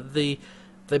possible that they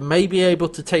may be able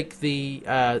to take the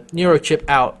neurochip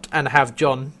out and have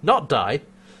John not die.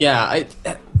 Yeah,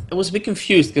 I was a bit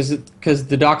confused because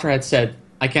the doctor had said,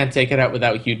 I can't take it out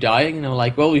without you dying. And I'm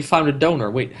like, well, we found a donor.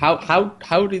 Wait,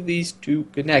 how did these two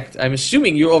connect? I'm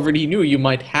assuming you already knew you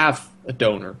might have a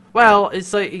donor. Well,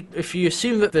 it's like, if you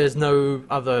assume that there's no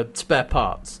other spare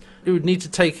parts, it would need to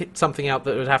take something out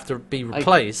that would have to be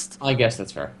replaced. I guess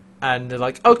that's fair. And they're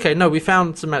like, okay, no, we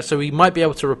found some match, so we might be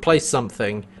able to replace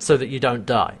something so that you don't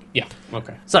die. Yeah,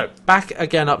 okay. So, back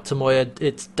again up to Moya.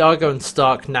 It's D'Argo and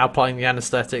Stark now applying the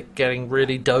anesthetic, getting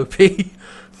really dopey.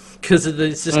 Because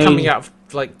it's just coming out of,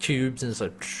 like, tubes, and it's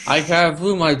like... I can't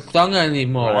feel my tongue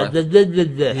anymore.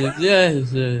 Yes.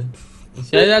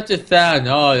 Say that to fan.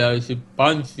 Oh, I should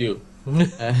punch you.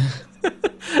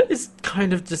 It's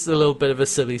kind of just a little bit of a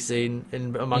silly scene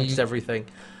in amongst everything.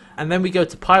 And then we go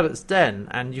to Pilot's den,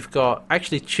 and you've got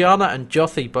actually Chiana and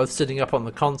Jothee both sitting up on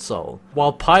the console,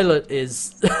 while Pilot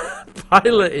is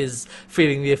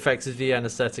feeling the effects of the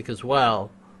anesthetic as well.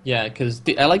 Yeah, because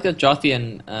I like that Jothee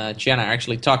and Chiana are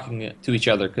actually talking to each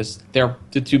other, because they're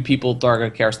the two people D'Argo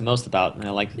cares the most about, and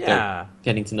I like that they're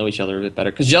getting to know each other a bit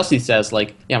better. Because Jothee says,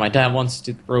 like, yeah, my dad wants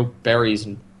to grow berries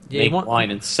and make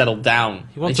wine and settle down.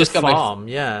 He wants a farm,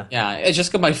 Yeah, I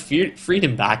just got my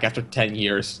freedom back after 10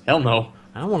 years. Hell no.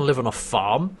 I don't want to live on a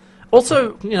farm.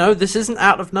 Also, this isn't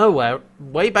out of nowhere.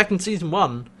 Way back in season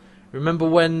 1, remember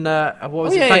when, Thank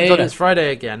God It's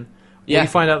Friday again? When you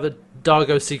find out that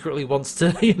D'Argo secretly wants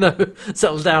to,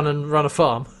 settle down and run a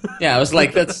farm. Yeah, I was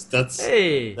like, that's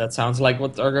hey. That sounds like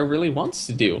what D'Argo really wants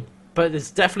to do. But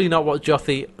it's definitely not what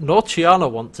Jothee nor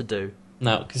Chiana want to do.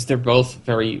 No, because they're both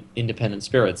very independent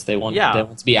spirits. They want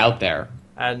to be out there.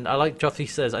 And I like Jothee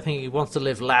says, I think he wants to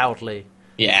live loudly.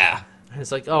 Yeah. And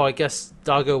it's like, I guess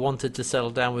D'Argo wanted to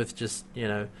settle down with just,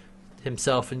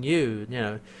 himself and you.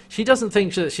 She doesn't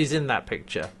think that she's in that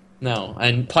picture. No,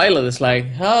 and Pilot is like,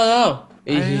 oh,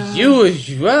 no, you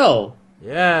as well.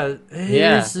 Yeah,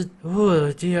 DRDs,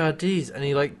 and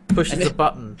he like pushes the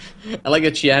button. I like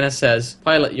that Chiana says,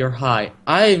 Pilot, you're high.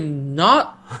 I'm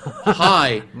not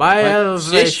high. My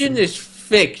position is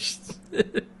fixed.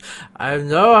 I'm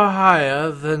no higher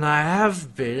than I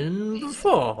have been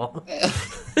before.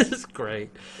 This is great.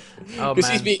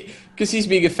 Because he's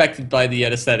being affected by the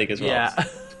anesthetic as well. Yeah.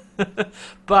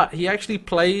 But he actually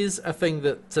plays a thing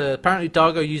that apparently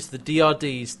D'Argo used the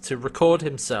DRDs to record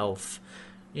himself,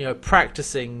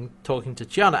 practicing talking to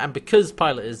Chiana. And because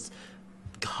Pilot is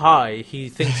high, he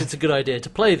thinks it's a good idea to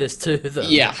play this to them.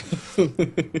 Yeah.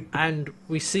 And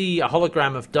we see a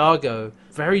hologram of D'Argo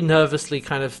very nervously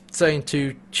kind of saying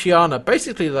to Chiana,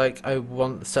 basically like, I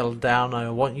want to settle down, I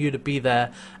want you to be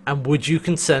there, and would you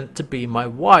consent to be my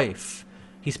wife?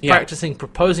 He's practicing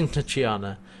proposing to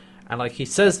Chiana. And like he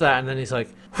says that, and then he's like,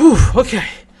 "Whew, okay,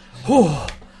 all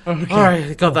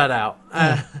right, got that out."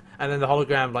 And then the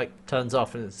hologram like turns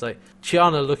off, and it's like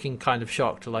Chiana looking kind of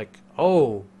shocked, like,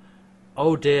 "Oh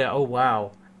dear, oh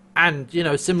wow." And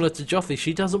similar to Jothee,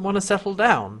 she doesn't want to settle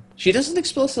down. She doesn't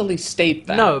explicitly state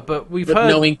that. No, but we've heard.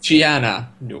 Knowing Chiana,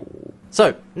 no.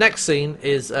 So next scene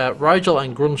is Rygel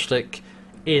and Grunschlick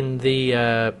in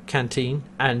the canteen,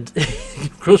 and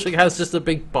Grunschlick has just a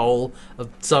big bowl of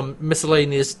some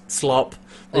miscellaneous slop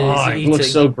that he's eating. It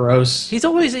looks so gross. He's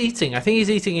always eating. I think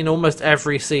he's eating in almost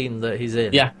every scene that he's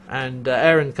in. Yeah. And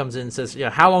Aaron comes in and says,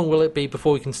 how long will it be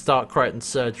before we can start Crichton's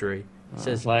surgery? He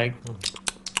says, like...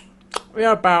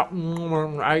 Yeah, about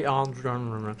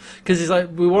 800. Because he's like,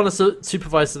 we want to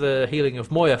supervise the healing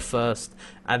of Moya first,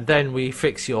 and then we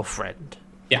fix your friend.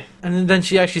 Yeah. And then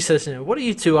she actually says, what are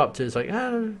you two up to? It's like,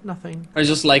 nothing. I was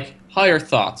just like, higher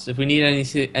thoughts. If we need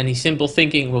any simple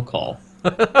thinking, we'll call.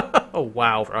 Oh,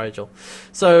 wow, Rygel.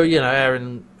 So,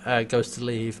 Aaron goes to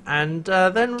leave, and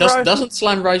then doesn't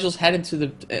slam Rygel's head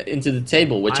into the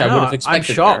table, which I would have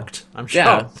expected. I'm shocked.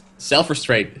 Yeah,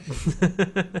 self-restraint.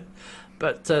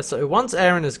 But so once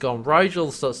Aaron is gone,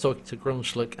 Rygel starts talking to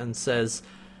Grunschlick and says,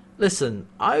 listen,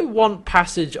 I want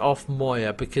passage off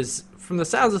Moya, because from the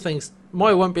sounds of things,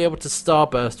 Moya won't be able to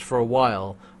starburst for a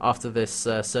while after this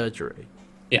surgery.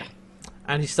 Yeah.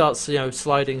 And he starts,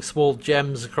 sliding small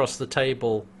gems across the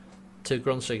table to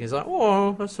Grunschlick. He's like,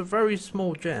 oh, that's a very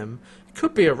small gem. It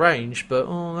could be arranged, but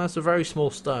that's a very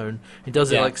small stone. He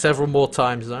does it like several more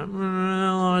times. He's like,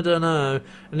 I don't know.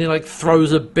 And he like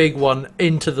throws a big one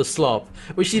into the slop,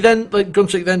 which he then,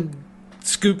 Grunschlick then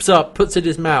scoops up, puts in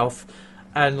his mouth,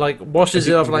 and like washes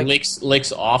it off, like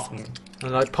licks off.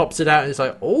 And like pops it out, and it's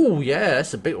like, oh yeah,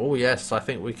 that's a big. Oh yes, I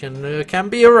think we can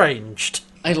be arranged.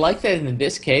 I like that in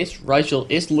this case, Rygel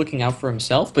is looking out for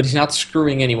himself, but he's not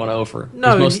screwing anyone over.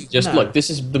 No, he's mostly just look.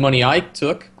 This is the money I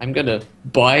took. I'm gonna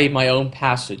buy my own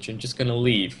passage and just gonna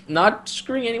leave. Not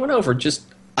screwing anyone over. Just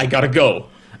I gotta go.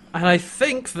 And I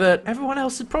think that everyone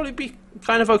else would probably be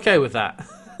kind of okay with that.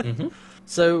 Mm-hmm.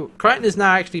 So Crichton is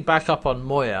now actually back up on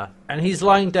Moya, and he's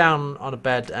lying down on a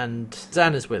bed, and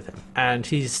Zan is with him. And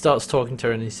he starts talking to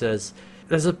her, and he says,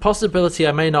 there's a possibility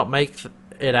I may not make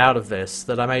it out of this,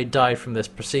 that I may die from this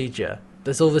procedure.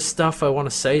 there's all this stuff I want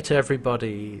to say to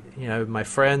everybody, you know, my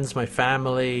friends, my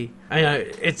family. I know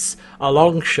it's a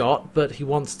long shot, but he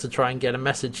wants to try and get a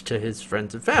message to his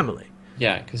friends and family.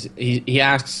 Yeah, because he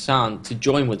asks San to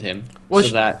join with him so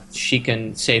that she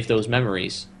can save those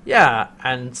memories. Yeah,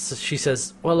 and so she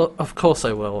says, well, of course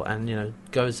I will, and, you know,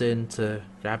 goes in to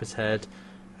grab his head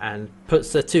and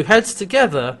puts their two heads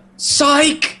together.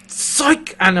 Psych!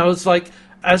 Psych! And I was like,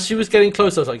 as she was getting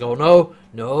close, I was like, oh,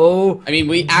 no. I mean,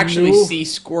 we actually see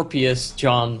Scorpius,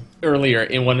 John, earlier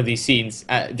in one of these scenes,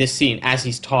 this scene, as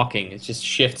he's talking, it just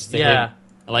shifts to him.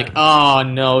 Like, oh,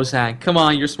 no, San, come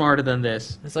on, you're smarter than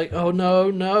this. It's like, oh,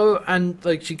 no. And,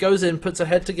 like, she goes in, puts her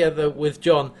head together with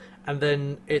John, and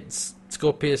then it's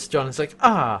Scorpius John. It's like,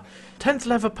 10th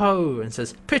level Poe, and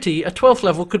says, pity, a 12th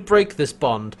level could break this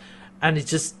bond. And he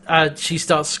just, she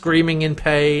starts screaming in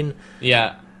pain.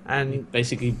 Yeah. And he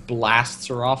basically blasts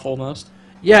her off almost.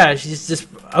 Yeah, she's just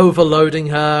overloading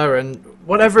her, and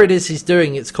whatever it is he's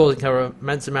doing, it's causing her an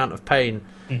immense amount of pain.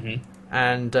 Mm-hmm.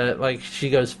 And, like, she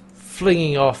goes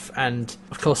flinging off, and,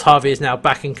 of course, Harvey is now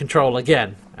back in control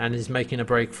again, and is making a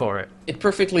break for it. It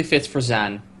perfectly fits for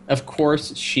Zan. Of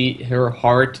course, her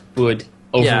heart would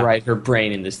override her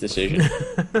brain in this decision.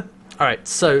 Alright,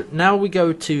 so now we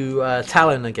go to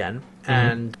Talon again,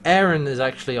 and Aaron is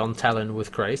actually on Talon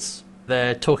with Grace.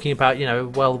 They're talking about, you know,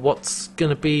 well, what's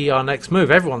going to be our next move?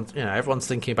 Everyone's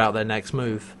thinking about their next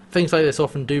move. Things like this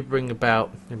often do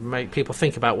make people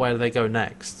think about where they go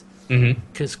next.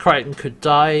 Because Crichton could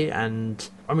die, and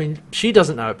I mean, she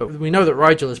doesn't know it, but we know that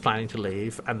Rigel is planning to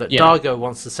leave, and that Dargo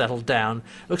wants to settle down.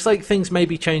 Looks like things may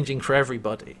be changing for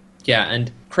everybody. Yeah,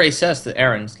 and Cray says to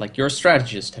Aaron, like, you're a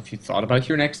strategist. Have you thought about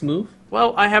your next move?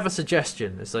 Well, I have a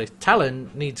suggestion. It's like,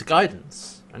 Talon needs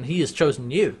guidance, and he has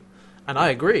chosen you. And I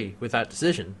agree with that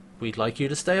decision. We'd like you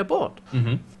to stay aboard.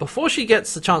 Before she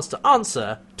gets the chance to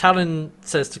answer, Talon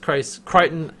says to Grace,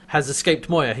 Crichton has escaped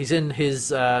Moya. He's in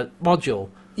his module.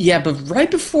 Yeah, but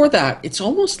right before that, it's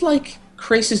almost like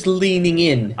Grace is leaning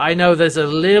in. I know, there's a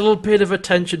little bit of a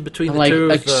tension between the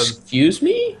two of them. Excuse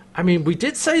me? I mean, we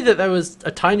did say that there was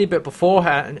a tiny bit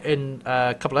beforehand in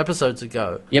a couple episodes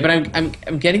ago. Yeah, but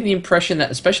I'm getting the impression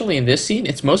that, especially in this scene,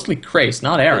 it's mostly Grace,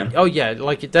 not Aaron. Oh yeah,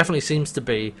 like it definitely seems to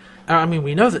be. I mean,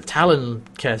 we know that Talon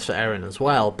cares for Aaron as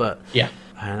well, but yeah,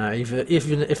 I don't know,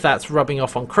 even if that's rubbing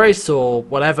off on Grace or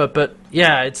whatever. But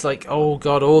yeah, it's like, oh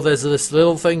god, there's this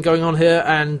little thing going on here,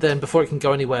 and then before it can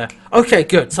go anywhere, okay,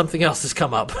 good, something else has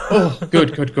come up. Oh,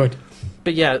 good.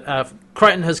 But yeah,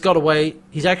 Crichton has got away.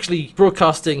 He's actually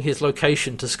broadcasting his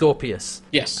location to Scorpius.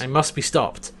 Yes. And must be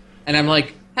stopped. And I'm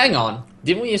like, hang on.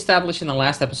 Didn't we establish in the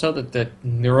last episode that the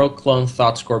neuroclone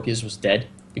thought Scorpius was dead?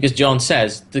 Because John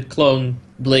says, the clone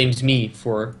blames me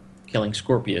for killing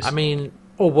Scorpius. I mean,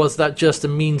 or was that just a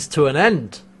means to an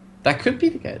end? That could be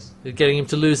the case. Getting him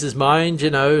to lose his mind, you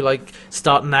know, like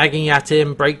start nagging at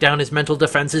him, break down his mental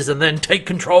defenses, and then take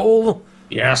control?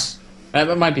 Yes.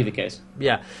 That might be the case.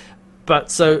 Yeah.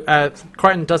 But so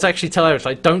Crichton does actually tell Eric,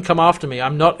 like, don't come after me,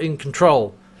 I'm not in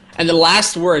control. And the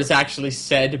last word is actually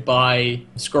said by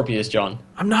Scorpius, John.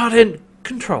 I'm not in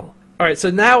control. Alright, so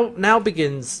now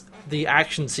begins the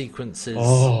action sequences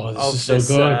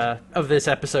of this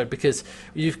episode, because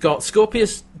you've got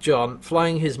Scorpius John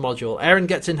flying his module. Aaron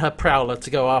gets in her prowler to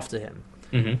go after him.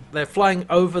 They're flying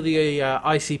over the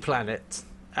icy planet,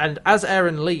 and as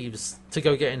Aaron leaves to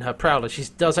go get in her prowler, she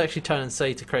does actually turn and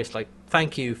say to Grace, like,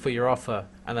 thank you for your offer,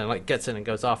 and then like gets in and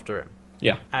goes after him.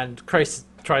 Yeah. And Grace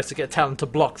tries to get Talon to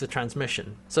block the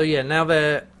transmission. So yeah, now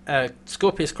they're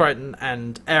Scorpius, Crichton,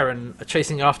 and Aaron are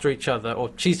chasing after each other,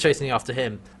 or she's chasing after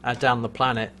him down the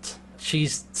planet. She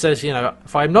says, you know,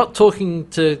 if I'm not talking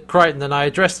to Crichton, then I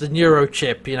address the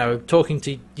neurochip, you know, talking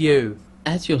to you.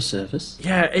 At your service.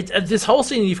 Yeah, this whole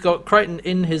scene, you've got Crichton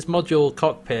in his module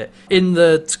cockpit, in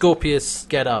the Scorpius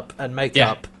get-up and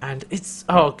make-up, and it's,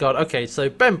 oh god, okay, so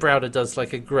Ben Browder does,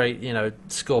 like, a great, you know,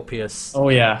 Scorpius. Oh,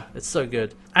 yeah. It's so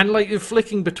good. And, like, you're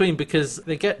flicking between, because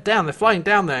they get down, they're flying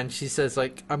down there, and she says,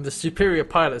 like, I'm the superior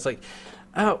pilot. It's like,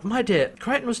 oh, my dear,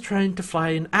 Crichton was trained to fly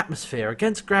in atmosphere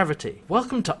against gravity.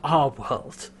 Welcome to our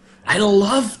world. I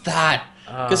love that!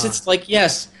 Because it's like,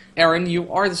 yes, Aaron,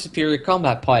 you are the superior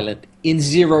combat pilot in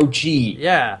 0G.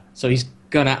 Yeah. So he's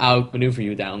gonna outmaneuver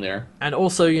you down there. And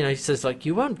also, you know, he says, like,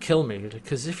 you won't kill me,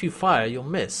 because if you fire, you'll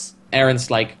miss.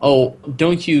 Aaron's like, oh,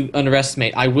 don't you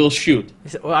underestimate, I will shoot. He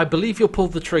said, well, I believe you'll pull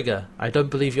the trigger. I don't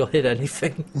believe you'll hit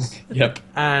anything. Yep.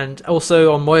 And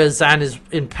also on Moya, Zan is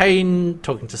in pain,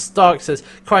 talking to Stark, says,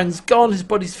 Crichton's gone, his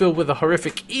body's filled with a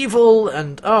horrific evil,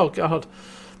 and oh god.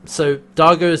 So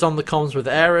Dargo is on the comms with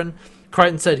Aaron.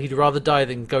 Crichton said he'd rather die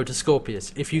than go to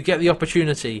Scorpius. If you get the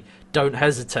opportunity, don't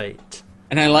hesitate.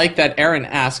 And I like that Aaron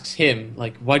asks him,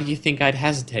 like, why do you think I'd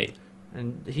hesitate?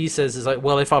 And he says, "Is like,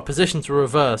 well, if our positions were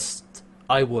reversed,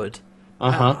 I would."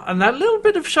 Uh-huh. And that little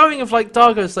bit of showing of like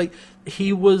Dargo's like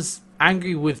he was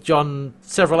angry with Jon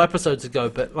several episodes ago,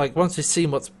 but like once he's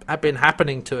seen what's been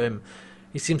happening to him,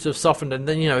 he seems to have softened. And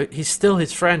then he's still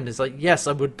his friend. It's like, yes,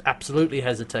 I would absolutely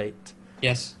hesitate.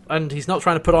 Yes. And he's not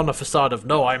trying to put on a facade of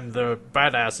no, I'm the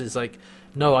badass. He's like,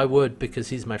 no, I would because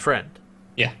he's my friend.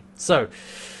 Yeah. So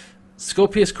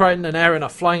Scorpius, Crichton, and Aaron are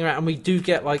flying around, and we do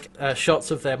get like shots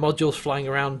of their modules flying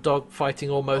around, dog fighting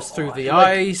almost through the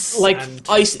ice.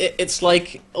 Ice, it's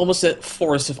like almost a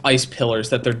forest of ice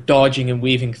pillars that they're dodging and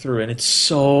weaving through, and it's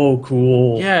so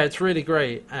cool. Yeah, it's really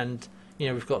great. And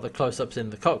we've got the close-ups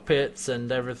in the cockpits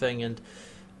and everything, and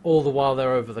all the while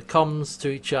they're over the comms to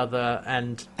each other.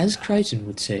 And as Crichton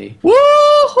would say,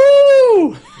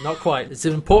 "Woohoo!" Not quite. It's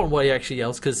important what he actually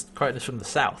yells because Crichton is from the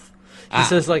south. He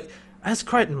says like, as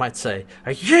Crichton might say,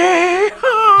 "Yeah!"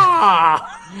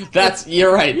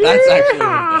 You're right. That's actually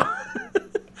what it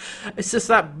is. It's just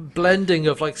that blending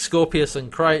of like Scorpius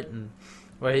and Crichton,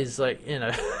 where he's like,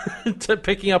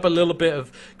 picking up a little bit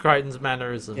of Crichton's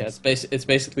mannerisms. Yeah, it's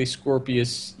basically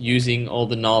Scorpius using all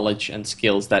the knowledge and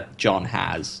skills that Jon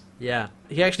has. Yeah,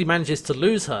 he actually manages to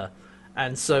lose her.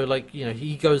 And so, like,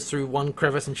 he goes through one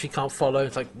crevice and she can't follow.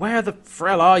 It's like, where the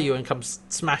hell are you? And comes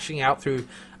smashing out through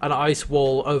an ice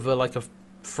wall over, like, a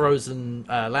frozen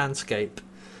landscape.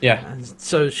 Yeah. And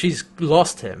so she's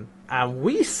lost him. And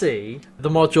we see the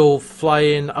module fly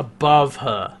in above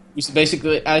her. So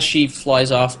basically, as she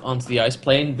flies off onto the ice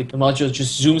plane, the module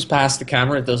just zooms past the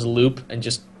camera, it does a loop, and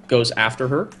just goes after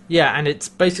her. Yeah, and it's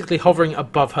basically hovering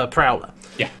above her prowler.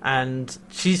 Yeah. And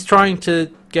she's trying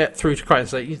to get through to Crichton.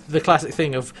 So the classic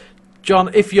thing of, Jon,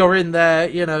 if you're in there,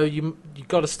 you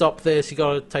got to stop this, you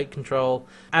got to take control.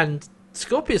 And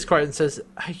Scorpius Crichton says,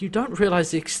 hey, you don't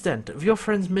realize the extent of your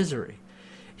friend's misery.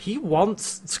 He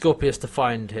wants Scorpius to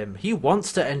find him. He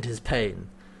wants to end his pain.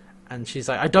 And she's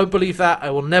like, I don't believe that. I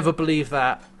will never believe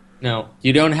that. No,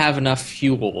 you don't have enough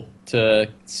fuel to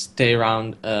stay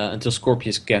around until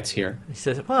Scorpius gets here. He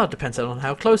says, well, it depends on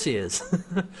how close he is.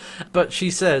 But she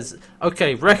says,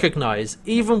 okay, recognize,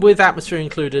 even with atmosphere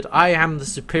included, I am the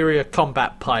superior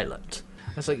combat pilot.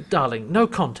 I was like, darling, no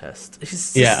contest. He's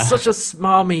such a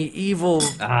smarmy, evil,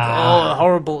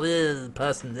 horrible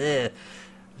person there.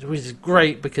 Which is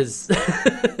great because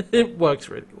it works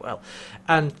really well.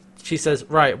 And she says,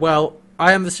 right, well,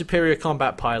 I am the superior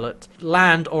combat pilot.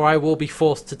 Land or I will be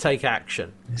forced to take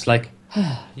action. It's like,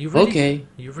 okay.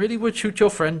 You really would shoot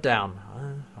your friend down.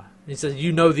 He says,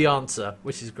 you know the answer,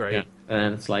 which is great. Yeah.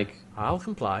 And it's like, I'll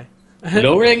comply.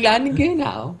 Lowering landing gear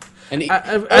now. And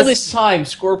all this time,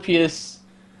 Scorpius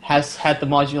has had the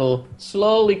module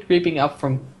slowly creeping up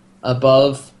from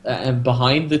above and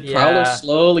behind the Prowler,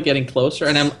 slowly getting closer.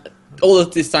 And all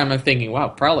of this time I'm thinking, wow,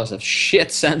 Prowlers have shit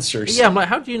sensors. Yeah, I'm like,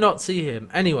 how do you not see him?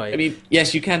 Anyway. I mean,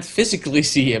 yes, you can't physically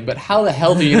see him, but how the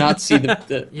hell do you not see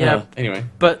the anyway.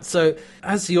 But so,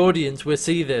 as the audience, we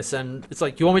see this, and it's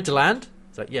like, you want me to land?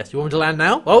 It's like, yes, you want me to land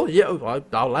now? Oh, yeah,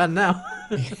 I'll land now.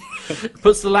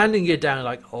 Puts the landing gear down,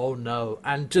 like, oh no,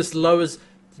 and just lowers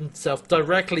himself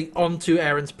directly onto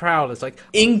Aaron's Prowler. It's like,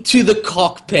 into the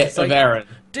cockpit of Aaron.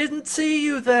 Didn't see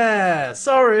you there.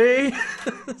 Sorry.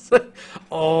 It's like,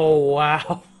 oh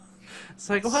wow. It's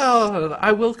like, well,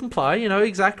 I will comply.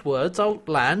 Exact words. I'll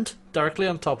land directly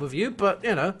on top of you, but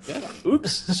Yeah.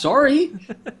 Oops. Sorry.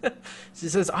 She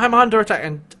says, I'm under attack,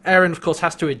 and Aaron, of course,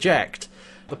 has to eject.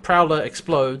 The Prowler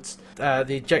explodes. The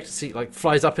ejector seat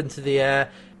flies up into the air.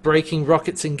 Braking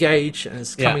rockets engage, and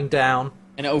it's coming down.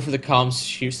 And over the comms,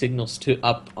 she signals to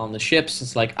up on the ships.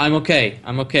 It's like, I'm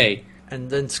okay. And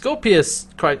then Scorpius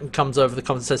Crichton comes over the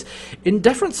comms and says, in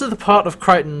deference to the part of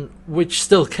Crichton which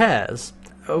still cares,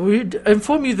 we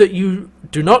inform you that you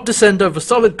do not descend over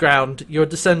solid ground, you're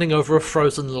descending over a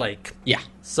frozen lake. Yeah.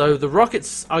 So the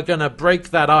rockets are going to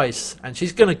break that ice, and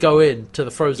she's going to go into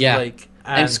the frozen lake.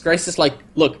 And Grace is like,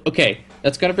 look, okay,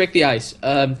 that's going to break the ice.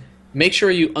 Make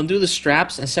sure you undo the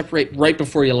straps and separate right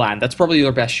before you land. That's probably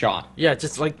your best shot. Yeah,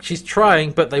 just like she's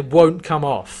trying, but they won't come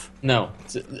off. No.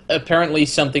 It's apparently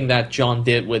something that Jon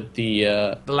did with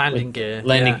the landing gear.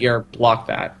 Landing gear blocked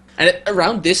that. And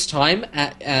around this time,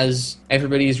 as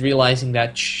everybody is realizing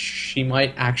that she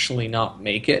might actually not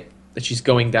make it, that she's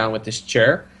going down with this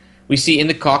chair, we see in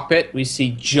the cockpit, we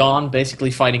see Jon basically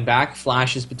fighting back,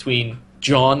 flashes between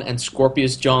Jon and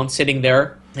Scorpius Jon sitting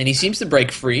there, and he seems to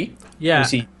break free. Yeah. We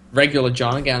see regular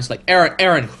Jon again. It's like,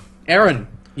 Aaron,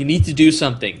 you need to do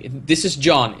something. This is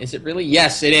Jon. Is it really?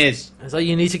 Yes, it is. It's like,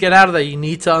 you need to get out of there. You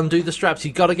need to undo the straps.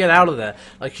 You got to get out of there.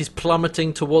 Like, she's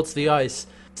plummeting towards the ice.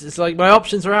 It's like, my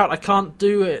options are out. I can't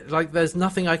do it. Like, there's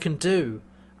nothing I can do.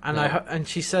 And No. and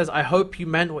she says, I hope you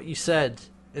meant what you said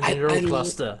in the neural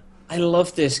cluster. I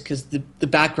love this because the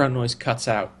background noise cuts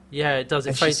out. Yeah, it does.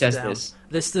 It And she fades says down. this.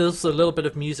 There's still a little bit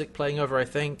of music playing over, I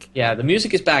think. Yeah, the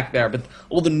music is back there, but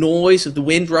all the noise of the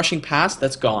wind rushing past,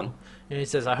 that's gone. And he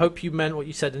says, I hope you meant what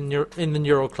you said in the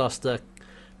neural cluster,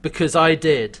 because I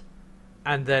did.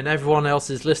 And then everyone else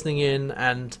is listening in,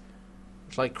 and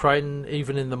it's like Crichton,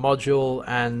 even in the module,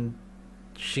 and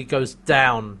she goes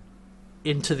down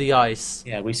into the ice.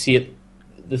 Yeah, we see it,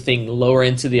 the thing lower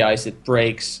into the ice, it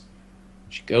breaks,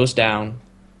 she goes down.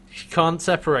 She can't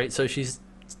separate, so she's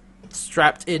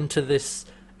strapped into this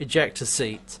ejector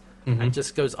seat and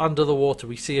just goes under the water.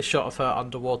 We see a shot of her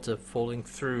underwater falling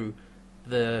through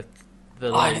the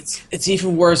lake. It's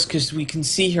even worse because we can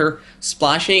see her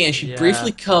splashing and she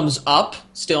briefly comes up,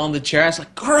 still on the chair. It's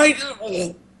like, great!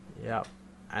 Yeah,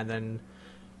 and then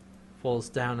falls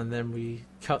down, and then we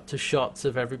cut to shots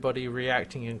of everybody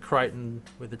reacting, and Crichton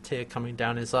with a tear coming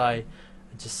down his eye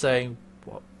and just saying,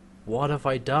 what have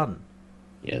I done?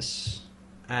 Yes.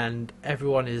 And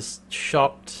everyone is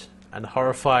shocked and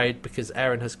horrified because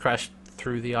Erin has crashed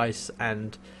through the ice.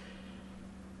 And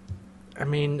I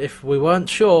mean, if we weren't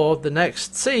sure, the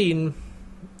next scene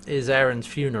is Erin's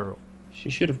funeral. She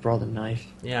should have brought a knife.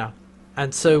 Yeah.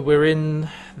 And so we're in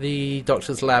the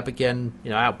doctor's lab again,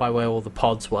 out by where all the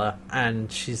pods were,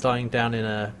 and she's lying down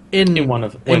in one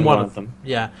of them.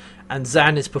 Yeah. And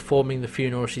Zan is performing the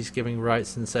funeral. She's giving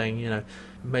rites and saying,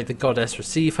 may the goddess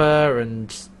receive her,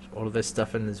 and all of this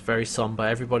stuff, and it's very somber.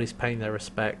 Everybody's paying their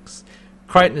respects.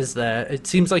 Crichton is there. It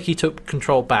seems like he took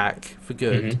control back for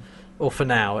good, or for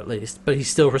now at least, but he's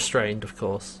still restrained, of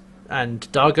course. And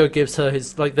Dargo gives her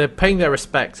his, they're paying their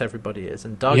respects, everybody is,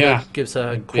 and Dargo gives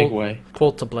her a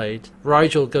quarter blade.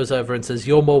 Rigel goes over and says,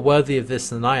 you're more worthy of this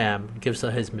than I am, and gives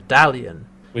her his medallion.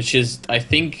 Which is, I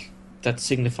think, that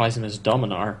signifies him as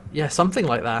Dominar. Yeah, something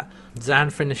like that. Zan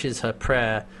finishes her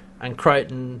prayer, and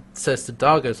Crichton says to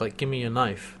Dargo, give me your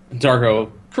knife.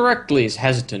 Dargo correctly is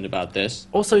hesitant about this.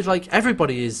 Also,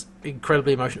 everybody is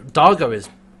incredibly emotional. Dargo is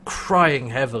crying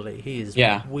heavily. He is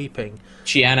weeping.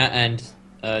 Chiana and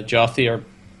Jothi are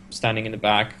standing in the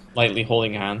back, lightly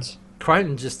holding hands.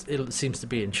 Crichton it seems to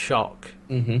be in shock.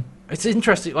 Mm-hmm. It's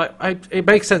interesting. It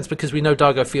makes sense because we know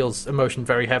Dargo feels emotion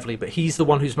very heavily, but he's the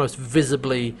one who's most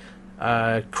visibly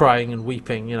crying and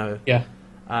weeping.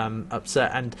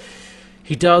 Upset, and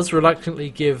he does reluctantly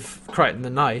give Crichton the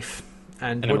knife.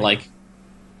 And I'm like,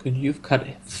 could you have cut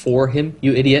it for him,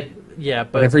 you idiot? Yeah,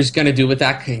 but whatever he's going to do with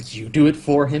that, can you do it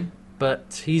for him?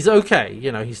 But he's okay.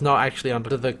 He's not actually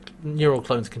under the neural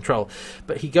clone's control.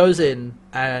 But he goes in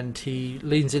and he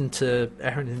leans into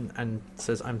Erin and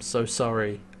says, I'm so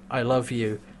sorry. I love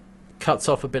you. Cuts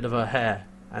off a bit of her hair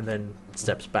and then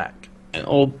steps back.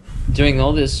 And during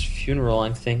all this funeral,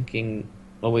 I'm thinking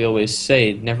what we always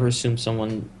say, never assume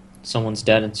someone's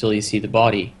dead until you see the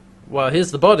body. Well,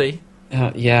 here's the body.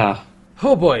 Yeah.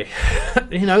 Oh boy.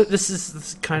 This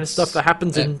is the kind of stuff that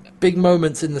happens in big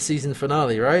moments in the season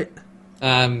finale, right?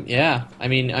 Yeah. I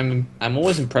mean, I'm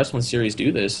always impressed when series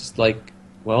do this. It's like,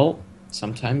 well,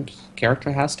 sometimes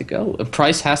character has to go. A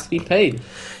price has to be paid.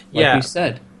 Like you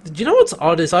said. Do you know what's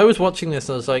odd is I was watching this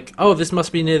and I was like, oh, this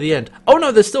must be near the end. Oh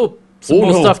no, there's still some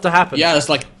more stuff to happen. Yeah, there's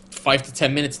 5 to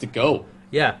 10 minutes to go.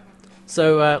 Yeah.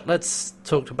 So let's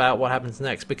talk about what happens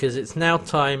next, because it's now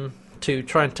time to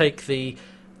try and take the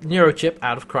neurochip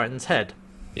out of Crichton's head.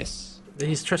 Yes.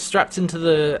 He's strapped into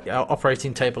the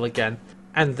operating table again,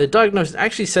 and the diagnosis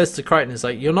actually says to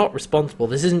Crichton, you're not responsible,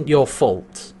 this isn't your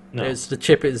fault. No. The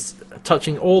chip is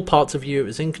touching all parts of you, it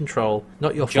was in control,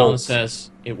 not your fault. John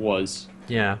says it was.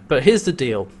 Yeah, but here's the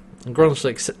deal. And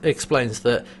Gronslik explains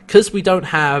that because we don't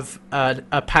have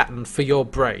a pattern for your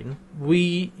brain,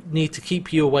 we need to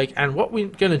keep you awake, and what we're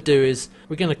going to do is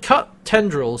we're going to cut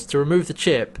tendrils to remove the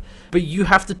chip, but you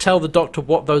have to tell the doctor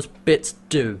what those bits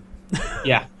do.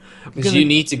 Yeah, because you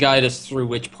need to guide us through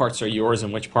which parts are yours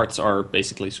and which parts are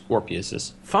basically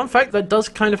Scorpius's. Fun fact, that does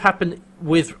kind of happen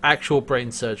with actual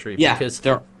brain surgery. Yeah, because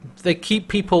they keep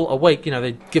people awake,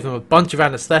 they give them a bunch of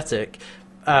anesthetic,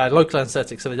 local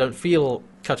anesthetic, so they don't feel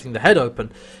cutting the head open.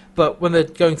 But when they're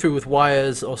going through with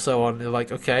wires or so on, they're like,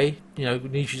 okay, we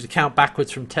need you to count backwards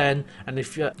from 10, and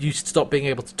if you stop being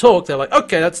able to talk, they're like,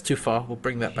 okay, that's too far, we'll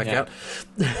bring that back out.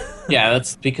 Yeah,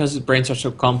 that's because brains are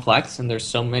so complex and there's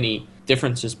so many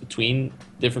differences between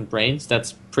different brains.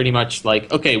 That's pretty much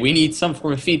like, okay, we need some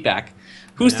form of feedback.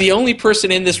 Who's the only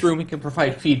person in this room who can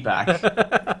provide feedback?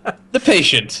 The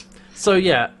patient. So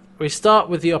yeah, we start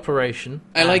with the operation.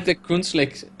 I like that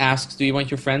Grunslik asks, do you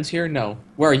want your friends here? No.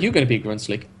 Where are you going to be,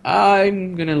 Grunslik?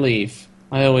 I'm going to leave.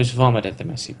 I always vomit at the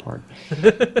messy part.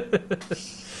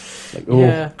 Like,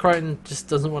 yeah, Crichton just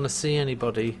doesn't want to see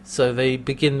anybody, so they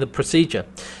begin the procedure.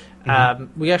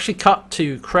 We actually cut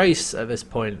to Crais at this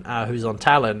point, who's on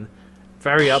Talon,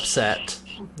 very upset.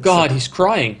 God, he's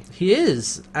crying. He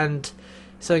is, and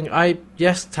saying,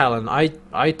 yes, Talon,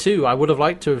 I too, I would have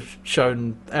liked to have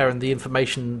shown Aeryn the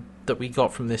information that we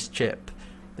got from this chip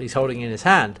that he's holding in his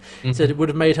hand. He said it would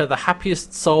have made her the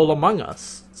happiest soul among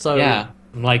us. So yeah,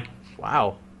 I'm like,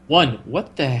 wow. One,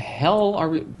 what the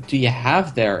hell do you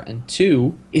have there? And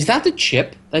two, is that the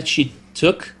chip that she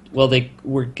took while they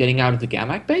were getting out of the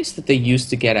Gamac base that they used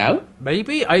to get out?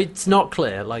 Maybe. It's not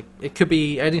clear. Like, it could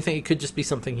be anything. It could just be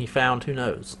something he found. Who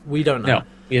knows? We don't know. No,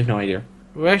 we have no idea.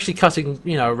 We're actually cutting,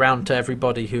 around to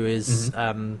everybody who is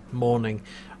mourning.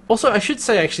 Also, I should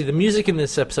say, actually, the music in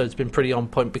this episode has been pretty on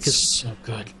point because so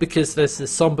good. Because there's this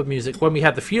somber music. When we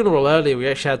had the funeral earlier, we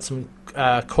actually had some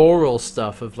choral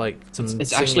stuff of like some. It's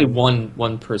singing. actually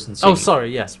one person singing. Oh,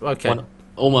 sorry. Yes. Okay.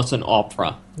 Almost an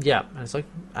opera. Yeah,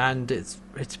 and it's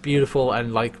beautiful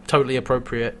and like totally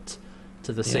appropriate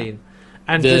to the scene.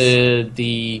 And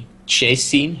the chase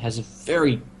scene has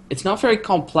it's not very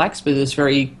complex, but it's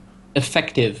very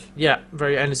effective. Yeah,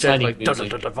 very energetic. And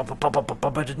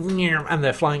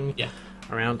they're flying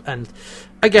around. And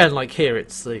again, like here,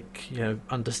 it's like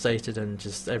understated and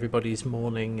just everybody's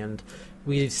mourning. And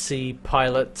we see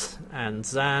Pilot and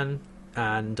Zan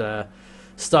and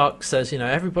Stark says,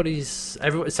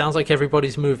 it sounds like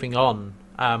everybody's moving on.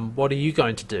 What are you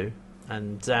going to do?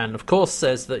 And Zan, of course,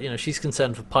 says that she's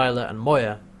concerned for Pilot and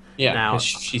Moya. Yeah, now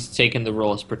she's taken the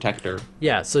role as protector.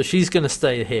 Yeah, so she's going to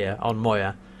stay here on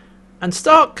Moya. And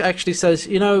Stark actually says,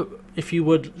 if you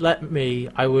would let me,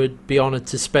 I would be honoured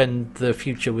to spend the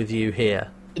future with you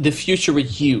here. The future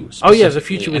with you. Oh yeah, the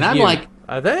future with you. And I'm like,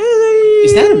 are they?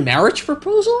 Is that a marriage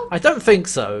proposal? I don't think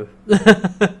so.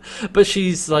 But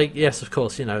she's like, yes, of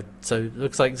course, So it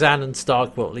looks like Zan and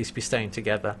Stark will at least be staying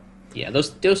together. Yeah,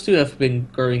 those two have been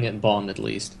growing in bond at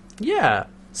least. Yeah.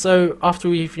 So after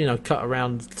we've cut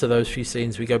around to those few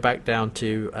scenes, we go back down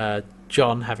to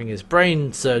John having his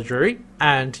brain surgery,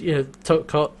 and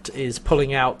Tok'ot is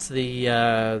pulling out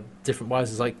the different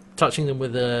wires, like touching them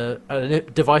with a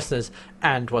device.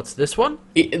 And what's this one?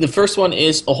 The first one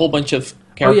is a whole bunch of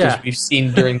characters we've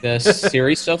seen during this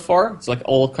series so far. It's like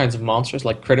all kinds of monsters,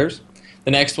 like critters.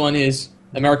 The next one is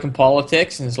American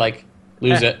politics, and it's like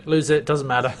lose it, doesn't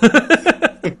matter.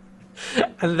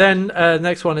 And then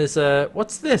next one is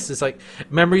what's this? It's like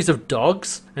memories of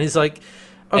dogs, and he's like,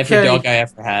 okay. Every dog I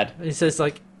ever had. And he says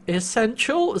like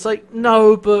essential. It's like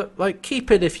no, but like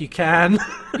keep it if you can.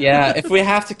 Yeah, if we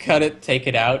have to cut it, take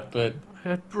it out. But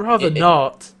I'd rather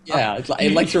not. Yeah, I'd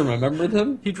like to remember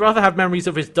them. He'd rather have memories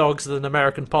of his dogs than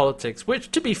American politics.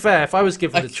 Which, to be fair, if I was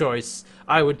given the choice,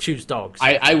 I would choose dogs.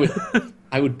 I would.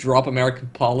 I would drop American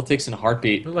politics in a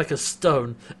heartbeat. Like a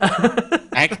stone.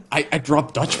 I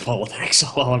drop Dutch politics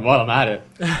while I'm at it.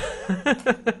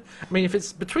 I mean, if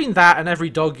it's between that and every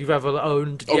dog you've ever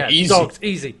owned, easy. Dogs,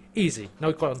 easy,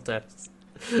 no contest.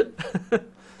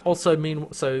 Also,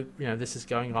 this is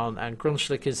going on, and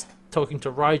Grunschlick is talking to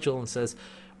Rigel and says,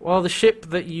 well, the ship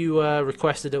that you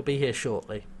requested, it'll be here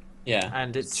shortly. Yeah,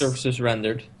 and it's services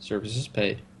rendered, services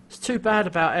paid. It's too bad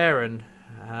about Aeryn.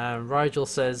 Rigel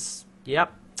says,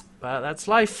 yep, that's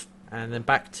life. And then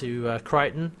back to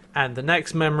Crichton. And the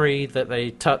next memory that they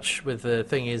touch with the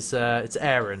thing is it's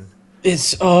Aeryn.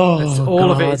 It's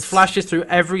all of it. It flashes through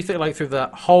everything, like through the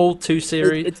whole two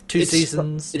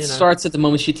seasons. It starts at the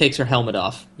moment she takes her helmet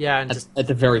off. Yeah, and at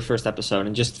the very first episode,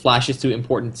 and just flashes through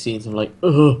important scenes. And like,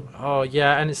 ugh. Oh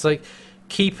yeah, and it's like,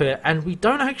 keep it, and we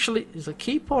don't actually. It's like,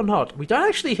 keep or not? We don't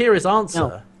actually hear his answer.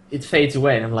 No, it fades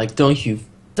away, and I'm like, don't dare, you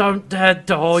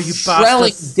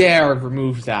bastard! Dare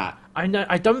remove that. I know.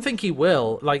 I don't think he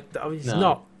will. Like, he's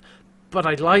not. But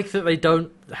I like that they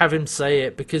don't have him say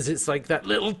it, because it's like that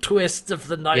little twist of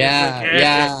the night.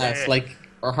 Yeah, it's like...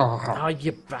 Oh,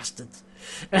 you bastards.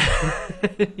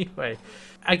 Anyway,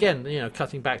 again,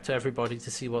 cutting back to everybody to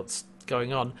see what's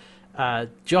going on.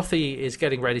 Jotham is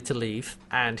getting ready to leave,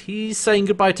 and he's saying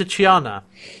goodbye to Chiana.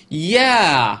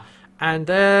 Yeah! And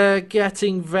they're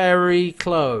getting very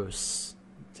close.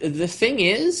 The thing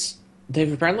is,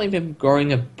 they've apparently been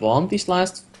growing a bond these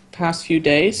past few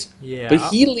days. Yeah. But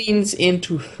he leans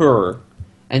into her,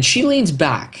 and she leans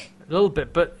back. A little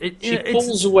bit, but she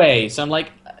pulls away, so I'm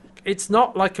like... It's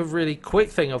not like a really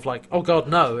quick thing of like, oh god,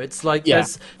 no. It's like,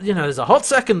 there's a hot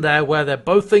second there where they're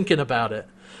both thinking about it.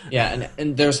 Yeah,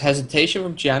 and there's hesitation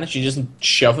from Janet. She doesn't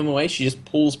shove him away. She just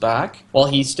pulls back while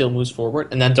he still moves forward.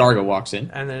 And then Dargo walks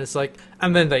in. And then it's like...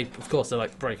 And then they're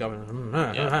like, break up.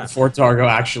 Before Dargo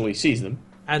actually sees them.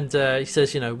 And he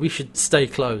says, we should stay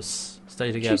close,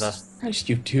 stay together. Jesus Christ,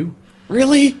 you two.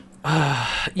 Really?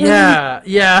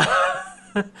 Yeah.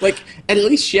 Like, at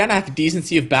least Shanna had the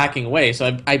decency of backing away,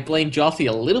 so I blame Joffrey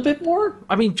a little bit more.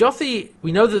 I mean, Joffrey,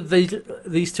 we know that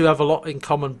these two have a lot in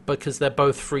common because they're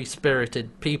both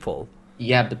free-spirited people.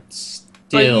 Yeah, but still...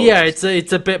 But yeah,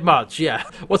 it's a bit much, yeah.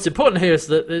 What's important here is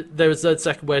that there was that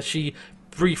second where she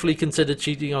briefly considered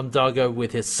cheating on Dargo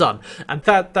with his son. And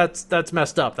that's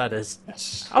messed up, that is.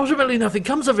 Yes. Ultimately, nothing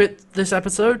comes of it this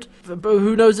episode. But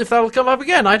who knows if that'll come up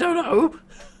again? I don't know.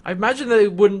 I imagine they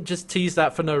wouldn't just tease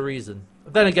that for no reason.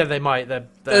 Then again, they might. They're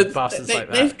bastards like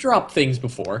that. They've dropped things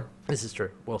before. This is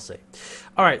true. We'll see.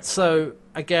 All right, so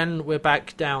again, we're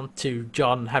back down to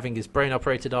Jon having his brain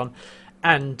operated on,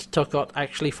 and Tokot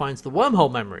actually finds the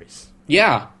wormhole memories.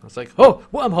 Yeah. It's like, oh,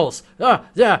 wormholes! Ah,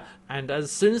 yeah! And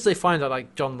as soon as they find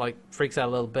out, Jon, freaks out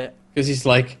a little bit. Because he's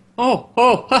like, ha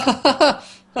ha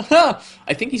ha!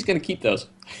 I think he's going to keep those.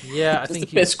 Yeah, I think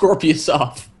to piss Scorpius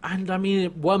off. And, I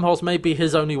mean, wormholes may be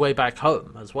his only way back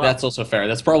home as well. That's also fair.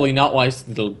 That's probably not wise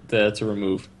to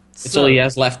remove. It's all he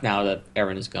has left now that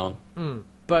Aaron is gone.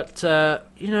 But,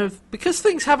 because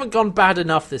things haven't gone bad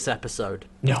enough this episode.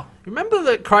 No. Remember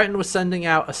that Crichton was sending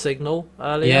out a signal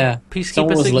earlier? Yeah. Peacekeeper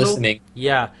Someone was signal? listening.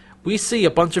 Yeah. We see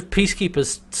a bunch of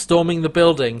peacekeepers storming the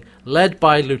building, led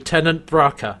by Lieutenant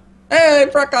Braca. Hey,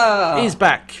 Braca! He's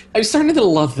back. I'm starting to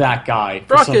love that guy.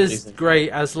 Braca's great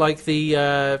as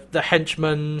the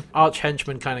henchman,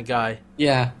 arch-henchman kind of guy.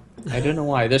 Yeah. I don't know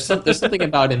why. There's something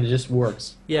about him that just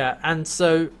works. Yeah, and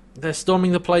so they're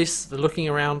storming the place, they're looking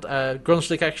around.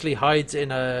 Grunschlick actually hides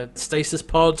in a stasis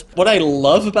pod. What I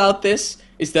love about this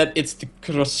is that it's the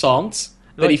croissant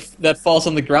that falls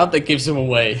on the ground that gives him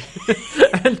away.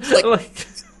 And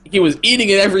he was eating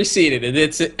it every scene, and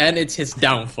it's his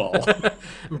downfall.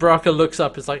 And Braca looks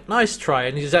up, it's like, nice try,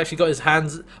 and he's actually got his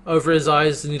hands over his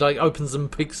eyes, and he opens them,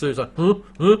 peeks through, he's like, huh?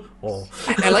 Oh.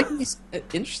 I like this.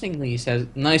 Interestingly, he says,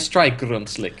 nice try,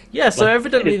 Grunschlick. Yeah, so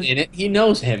evidently... He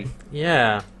knows him.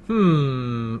 Yeah.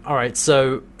 Alright,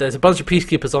 so there's a bunch of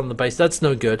peacekeepers on the base, that's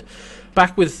no good.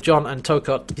 Back with Jon and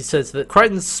Tokot, he says that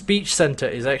Crichton's speech center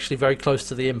is actually very close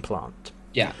to the implant.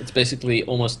 Yeah, it's basically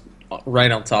almost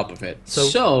right on top of it.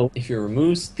 So if you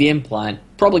remove the implant,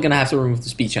 probably going to have to remove the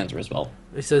speech center as well.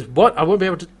 He says, what? I won't be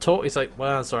able to talk? He's like,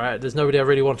 well, that's alright. There's nobody I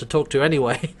really want to talk to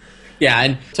anyway. Yeah,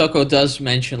 and Toko does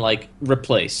mention,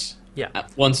 replace. Yeah.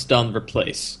 Once done,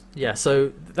 replace. Yeah,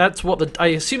 so that's what I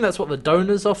assume that's what the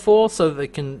donors are for, so they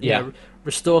can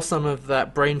restore some of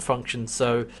that brain function.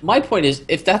 So my point is,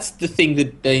 if that's the thing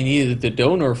that they needed the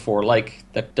donor for,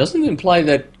 that doesn't imply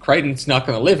that Crichton's not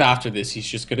going to live after this. He's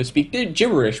just going to speak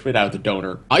gibberish without the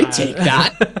donor. I take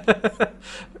that.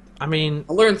 I mean,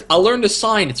 I'll learn to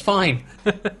sign. It's fine.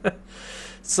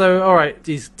 So, all right,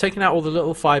 he's taken out all the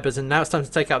little fibers, and now it's time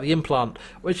to take out the implant.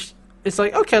 Which it's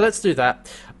like, okay, let's do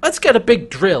that. Let's get a big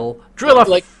drill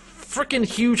a freaking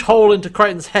huge hole into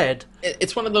Crichton's head.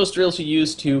 It's one of those drills you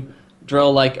use to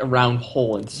drill a round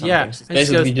hole into something. Yeah, so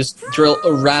basically, just drill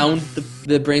around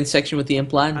the brain section with the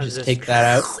implant, and just take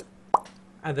that out,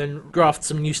 and then graft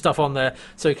some new stuff on there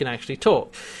so he can actually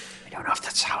talk. I don't know if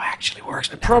that's how it actually works,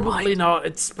 but probably not.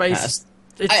 It's space.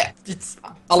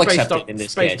 I'll accept it in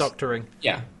this space case. doctoring.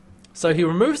 Yeah. So he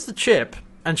removes the chip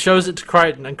and shows it to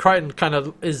Crichton, and Crichton kind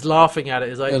of is laughing at it.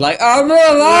 He's like, oh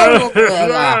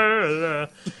no!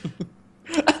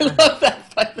 I love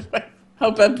that, by the way.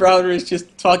 How Ben Browder is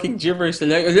just talking gibberish.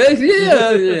 And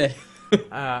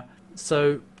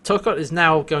so Tokot is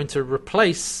now going to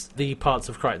replace the parts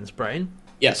of Crichton's brain.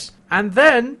 Yes. And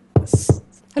then...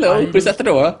 Hello, who's at the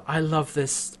door? I love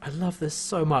this. I love this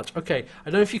so much. Okay, I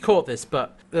don't know if you caught this,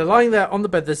 but they're lying there on the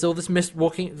bed. There's all this mist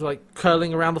walking,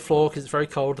 curling around the floor because it's very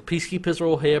cold. The peacekeepers are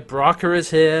all here. Braca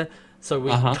is here. So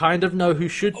we kind of know who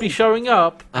should be showing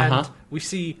up. And we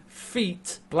see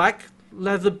feet, black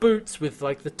leather boots with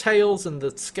the tails and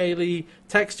the scaly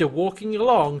texture walking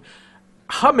along,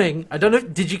 humming. I don't know.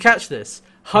 Did you catch this?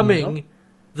 Humming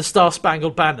the Star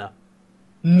Spangled Banner.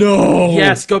 No.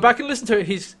 Yes, go back and listen to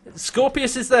it.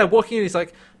 Scorpius is there walking in. He's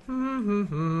like,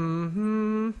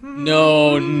 No.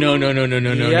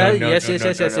 yeah,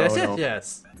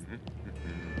 yes.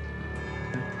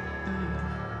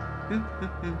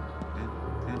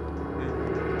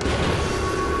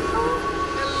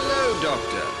 Hello,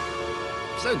 Doctor.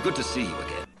 So good to see you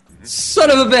again. Son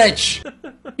of a bitch!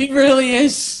 He really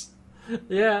is.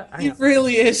 Yeah. He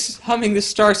really is humming the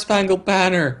Star Spangled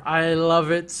Banner. I love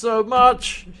it so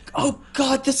much. Oh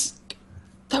God, that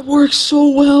works so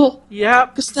well. Yeah.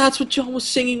 Because that's what Jon was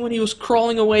singing when he was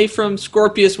crawling away from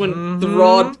Scorpius when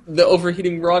the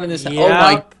overheating rod in his head. Yep. Oh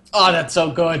my, oh, that's so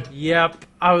good. Yep.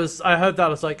 I heard that, I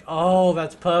was like, oh,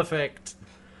 that's perfect.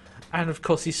 And of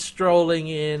course he's strolling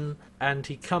in, and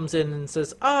he comes in and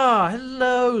says,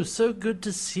 hello, so good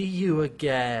to see you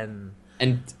again.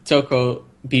 And Toko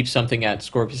beeps something at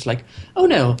Scorpius like, oh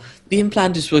no, the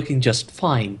implant is working just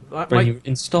fine when you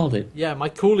installed it. Yeah, my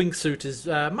cooling suit is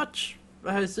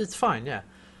it's fine, yeah.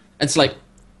 And it's like,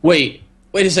 wait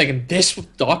a second, this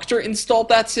doctor installed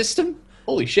that system?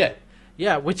 Holy shit.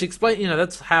 Yeah, which explains,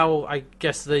 that's how I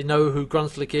guess they know who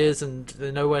Grunslick is, and they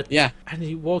know where... Yeah. And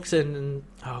he walks in and,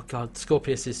 oh god,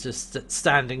 Scorpius is just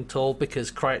standing tall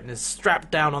because Crichton is strapped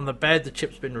down on the bed, the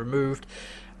chip's been removed,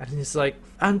 and he's like,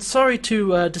 I'm sorry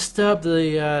to disturb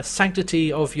the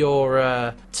sanctity of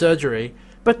your surgery,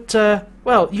 but,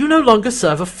 you no longer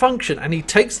serve a function. And he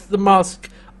takes the mask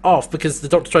off, because the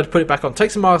doctor tried to put it back on,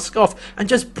 takes the mask off, and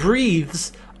just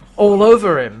breathes all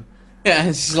over him. Yeah, and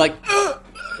he's like...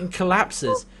 and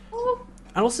collapses.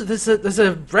 And also there's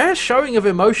a rare showing of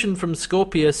emotion from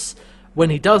Scorpius when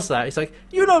he does that. He's like,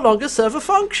 you no longer serve a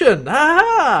function.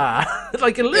 Ha!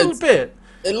 Like a little bit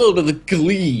of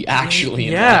glee, actually.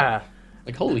 Yeah.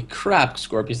 Like, holy crap,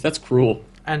 Scorpius, that's cruel.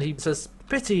 And he says,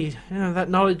 pity, that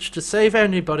knowledge to save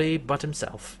anybody but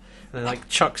himself. And then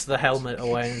chucks the helmet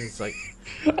away, and it's like...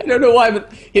 I don't know why,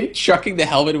 but him chucking the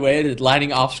helmet away and it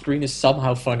landing off screen is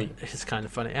somehow funny. It's kind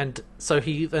of funny. And so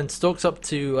he then stalks up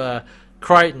to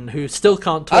Crichton, who still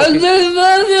can't talk.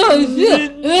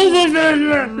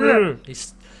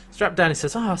 He's strapped down. He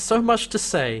says, so much to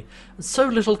say, and so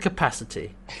little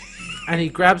capacity. And he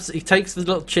takes the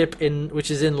little chip in,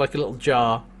 which is in like a little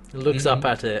jar, and looks up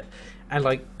at it. And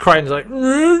Crichton's like,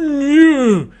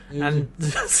 and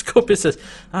Scorpius says,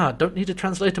 don't need a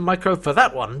translator microbe for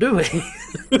that one, do we?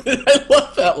 I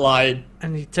love that line.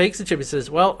 And he takes the chip and says,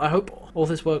 well, I hope all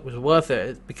this work was worth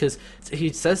it, because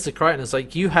he says to Crichton, it's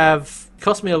like, you have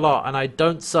cost me a lot, and I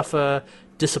don't suffer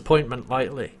disappointment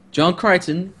lightly. John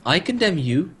Crichton, I condemn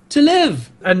you to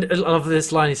live. And I love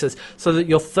this line, he says, so that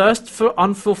your thirst for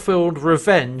unfulfilled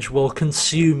revenge will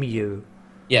consume you.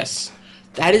 Yes.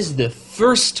 That is the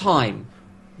very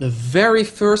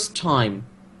first time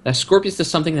that Scorpius does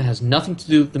something that has nothing to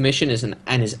do with the mission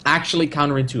and is actually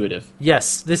counterintuitive.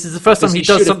 Yes, this is the first time he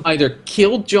does something. Either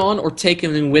killed John or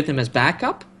taken him with him as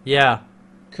backup. Yeah.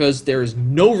 Because there is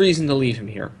no reason to leave him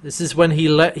here. This is when he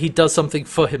does something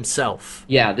for himself.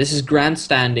 Yeah, this is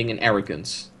grandstanding and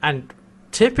arrogance. And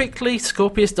typically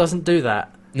Scorpius doesn't do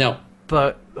that. No.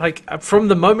 But from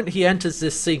the moment he enters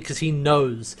this scene, because he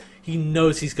knows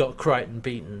he's got Crichton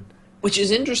beaten. Which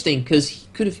is interesting, because he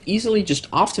could have easily just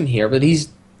offed him here, but he's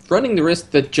running the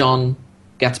risk that John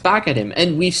gets back at him.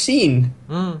 And we've seen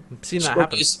that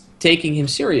happen. Taking him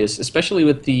serious, especially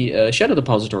with the Shadow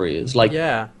Depository. It's like,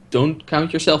 don't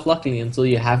count yourself lucky until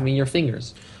you have him in your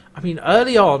fingers. I mean,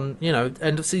 early on,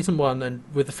 end of season 1, and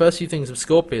with the first few things of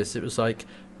Scorpius, it was like,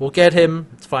 we'll get him,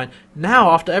 it's fine.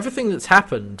 Now, after everything that's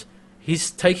happened,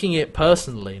 he's taking it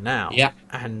personally now. Yeah.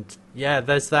 And,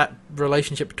 there's that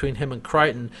relationship between him and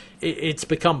Crichton. It's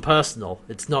become personal.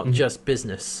 It's not just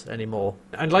business anymore.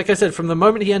 And like I said, from the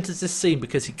moment he enters this scene,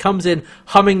 because he comes in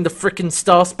humming the frickin'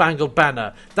 Star-Spangled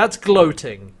Banner, that's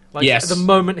gloating. The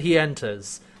moment he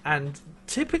enters. And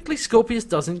typically Scorpius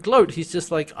doesn't gloat. He's just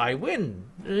like, I win,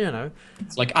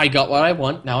 It's like, I got what I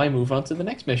want, now I move on to the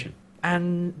next mission.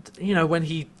 And, when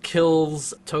he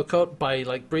kills Tokot by,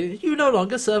 breathing, you no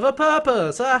longer serve a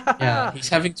purpose. Yeah, he's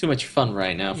having too much fun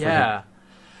right now for him.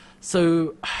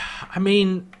 So, I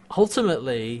mean,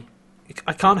 ultimately,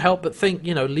 I can't help but think,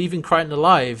 leaving Crichton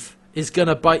alive is going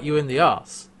to bite you in the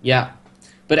arse. Yeah.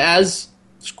 But as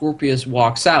Scorpius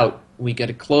walks out, we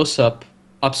get a close-up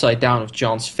upside down of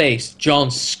John's face. John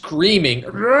screaming.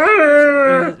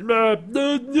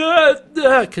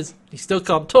 Because he still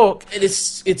can't talk. And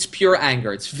it's pure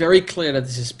anger. It's very clear that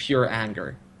this is pure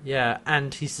anger. Yeah,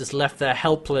 and he's just left there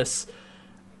helpless.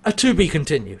 To be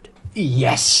continued.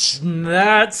 Yes.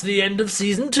 That's the end of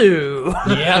season 2.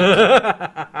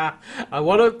 Yeah. I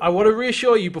want to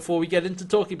reassure you before we get into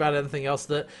talking about anything else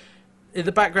that in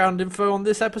the background info on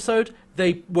this episode,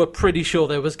 they were pretty sure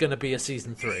there was going to be a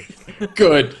season 3.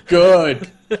 Good.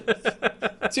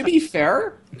 To be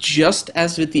fair, just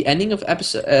as with the ending of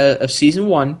season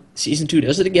 1, season 2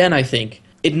 does it again, I think.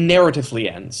 It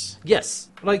narratively ends. Yes.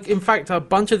 In fact, a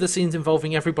bunch of the scenes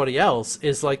involving everybody else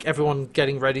is everyone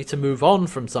getting ready to move on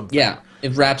from something. Yeah,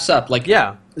 it wraps up.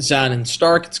 Zan and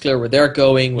Stark, it's clear where they're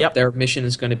going, what their mission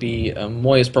is going to be.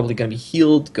 Moya's probably going to be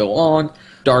healed, go on.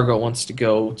 Dargo wants to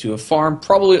go to a farm,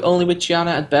 probably only with Chiana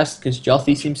at best, because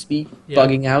Jothi seems to be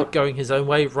bugging out. Going his own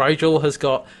way. Rigel has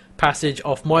got passage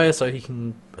off Moya so he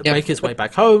can make his way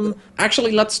back home.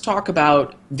 Actually, let's talk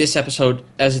about this episode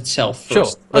as itself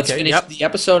first. Sure. Let's finish the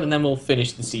episode, and then we'll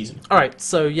finish the season. All right,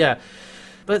 so yeah.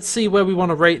 Let's see where we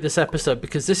want to rate this episode,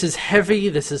 because this is heavy,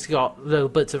 this has got little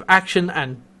bits of action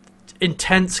and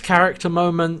intense character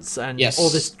moments and all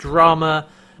this drama.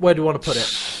 Where do you want to put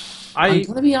it? I'm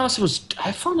going to be honest,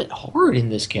 I found it hard in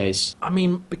this case. I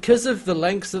mean, because of the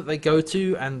lengths that they go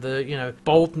to and the,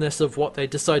 boldness of what they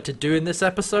decide to do in this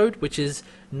episode, which is,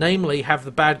 namely, have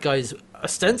the bad guys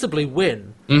ostensibly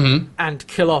win and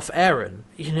kill off Eren.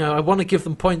 I want to give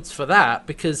them points for that,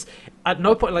 because at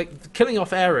no point, killing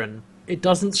off Eren, it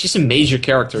doesn't... It's just a major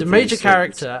character. It's a major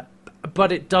character,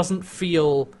 but it doesn't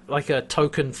feel like a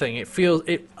token thing.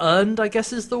 It earned, I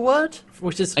guess is the word,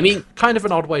 which is kind of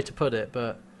an odd way to put it,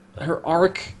 but... Her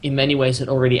arc, in many ways, had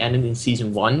already ended in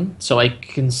Season 1, so I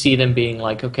can see them being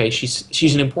like, okay,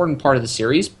 she's an important part of the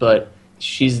series, but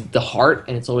she's the heart,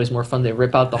 and it's always more fun to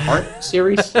rip out the heart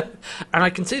series. And I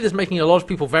can see this making a lot of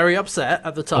people very upset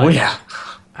at the time. Oh, yeah.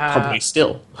 Probably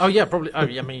still. Oh, yeah, probably.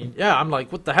 I'm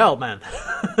like, what the hell, man?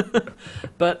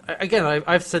 But, again,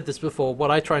 I've said this before.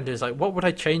 What I try and do is, what would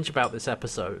I change about this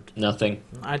episode? Nothing.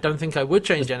 I don't think I would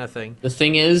change anything. The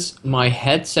thing is, my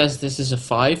head says this is a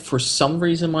 5. For some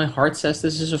reason, my heart says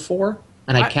this is a 4,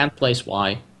 and I can't place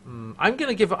why. I'm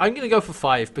gonna go for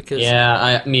 5 because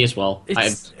me as well.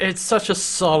 It's such a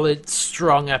solid,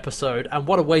 strong episode, and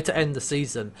what a way to end the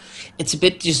season. It's a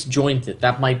bit disjointed.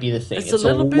 That might be the thing. It's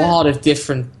a lot of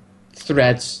different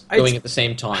threads going at the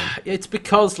same time. It's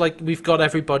because we've got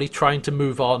everybody trying to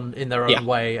move on in their own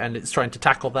way, and it's trying to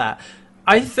tackle that.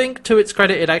 I think, to its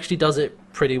credit, it actually does it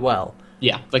pretty well.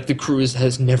 Yeah, the crew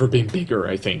has never been bigger,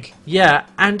 I think. Yeah,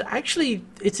 and actually,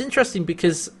 it's interesting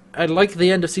because, like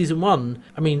the end of Season 1,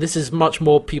 this is much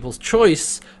more people's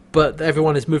choice, but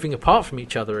everyone is moving apart from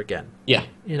each other again. Yeah.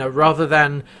 Rather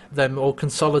than them all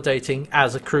consolidating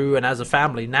as a crew and as a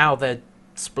family, now they're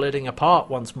splitting apart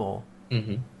once more.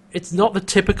 Mm-hmm. It's not the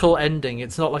typical ending.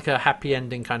 It's not like a happy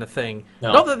ending kind of thing.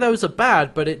 No. Not that those are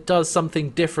bad, but it does something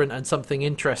different and something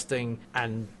interesting,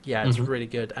 and it's really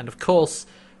good. And of course,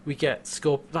 we get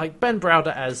Ben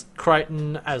Browder as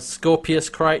Crichton, as Scorpius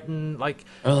Crichton.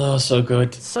 Oh, so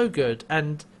good. So good.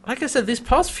 And like I said, the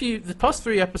past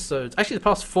 3 episodes, actually the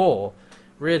past 4,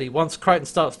 really, once Crichton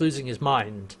starts losing his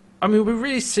mind, we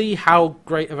really see how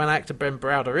great of an actor Ben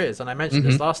Browder is. And I mentioned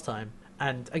this last time.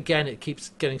 And again, it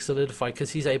keeps getting solidified because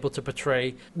he's able to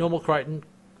portray normal Crichton,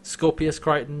 Scorpius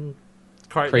Crichton,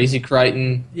 Crazy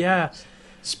Crichton. Yeah.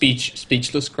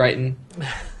 Speechless Crichton.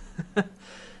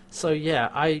 So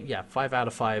 5 out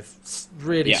of 5.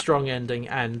 Really strong ending,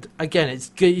 and again,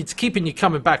 it's keeping you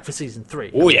coming back for Season 3.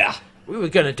 Oh yeah. We were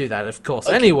going to do that, of course.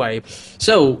 Okay. Anyway.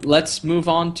 So, let's move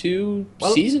on to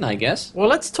season, I guess. Well,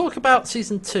 let's talk about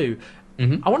Season 2.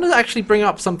 I want to actually bring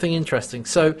up something interesting.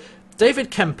 So,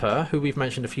 David Kemper, who we've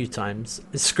mentioned a few times,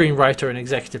 is screenwriter and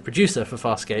executive producer for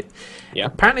Farscape. Yeah.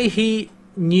 Apparently he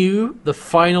knew the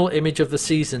final image of the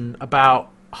season about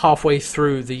halfway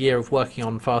through the year of working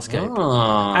on Farscape.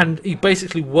 Oh. And he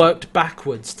basically worked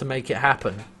backwards to make it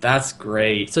happen. That's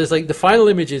great. So it's the final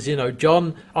image is,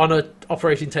 John on an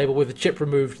operating table with a chip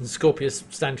removed and Scorpius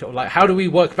standing how do we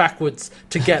work backwards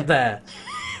to get there?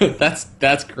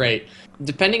 That's great.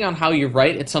 Depending on how you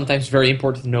write, it's sometimes very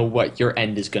important to know what your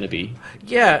end is going to be.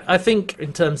 Yeah, I think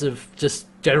in terms of just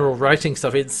general writing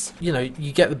stuff, it's,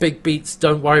 you get the big beats,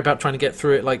 don't worry about trying to get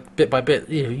through it bit by bit.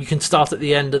 You can start at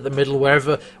the end, at the middle,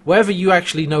 wherever you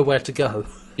actually know where to go.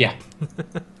 Yeah.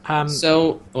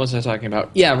 So, what was I talking about?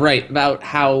 Yeah, right, about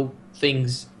how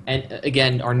things, and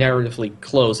again, are narratively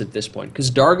closed at this point.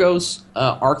 Because Dargo's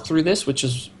arc through this, which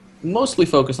is mostly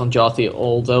focused on Jotham,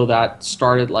 although that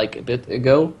started a bit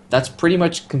ago. That's pretty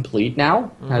much complete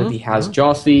now. He has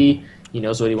Jotham, he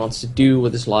knows what he wants to do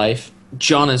with his life.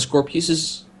 John and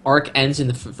Scorpius's arc ends in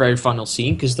the very final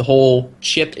scene because the whole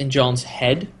chip in John's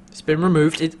head, it's been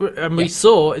removed. We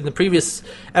saw in the previous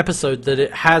episode that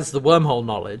it has the wormhole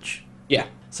knowledge. Yeah.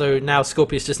 So now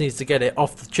Scorpius just needs to get it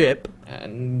off the chip.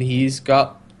 And he's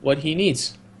got what he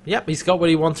needs. Yep, he's got what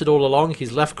he wanted all along.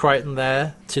 He's left Crichton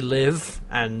there to live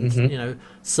and,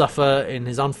 suffer in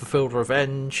his unfulfilled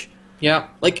revenge. Yeah,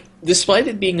 despite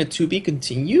it being a to be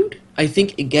continued, I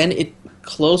think, again, it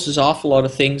closes off a lot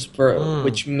of things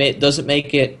which doesn't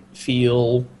make it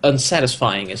feel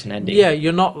unsatisfying as an ending. Yeah,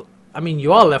 you're not...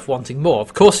 you are left wanting more.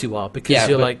 Of course you are, because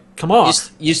you're come on.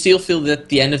 You still feel that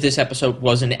the end of this episode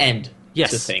was an end to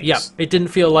things. Yeah, it didn't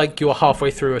feel like you were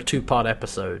halfway through a 2-part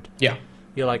episode. Yeah.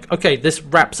 You're okay, this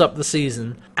wraps up the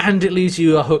season, and it leaves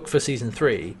you a hook for Season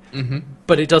 3,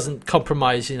 but it doesn't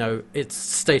compromise, its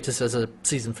status as a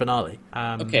season finale.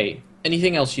 Okay,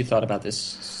 anything else you thought about this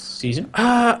season?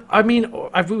 I mean,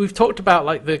 we've talked about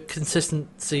like the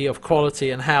consistency of quality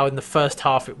and how in the first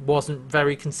half it wasn't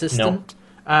very consistent.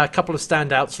 A couple of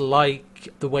standouts like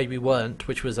The Way We Weren't,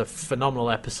 which was a phenomenal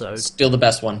episode. Still the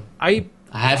best one. I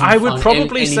would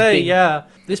probably say,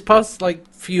 this past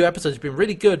like few episodes have been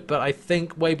really good, but I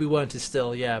think Way We Weren't is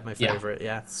still, my favorite.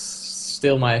 Yeah.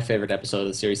 Still my favorite episode of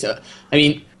the series. I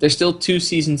mean, there's still 2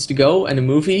 seasons to go and a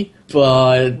movie,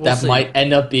 but We'll that see. might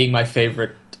end up being my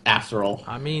favorite after all.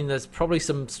 I mean, there's probably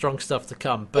some strong stuff to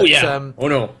come. But, Oh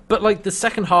no. But like the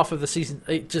second half of the season,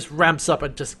 it just ramps up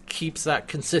and just keeps that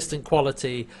consistent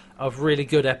quality of really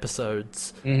good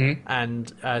episodes,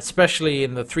 and especially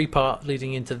in the 3-part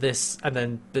leading into this, and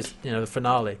then this, the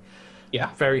finale. Yeah.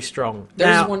 Very strong.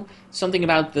 There's something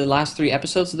about the last 3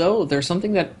 episodes, though. There's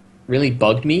something that really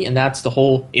bugged me, and that's the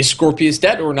whole, is Scorpius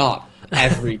dead or not?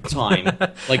 Every time.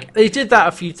 Like, they did that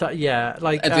a few times,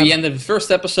 like... at the end of the first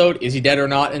episode, is he dead or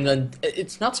not? And then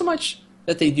it's not so much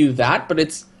that they do that, but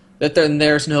it's that then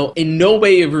there's in no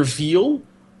way a reveal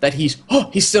that he's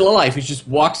still alive. He just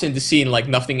walks into scene like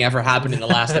nothing ever happened in the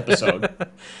last episode.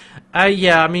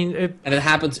 I mean... And it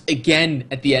happens again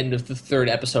at the end of the 3rd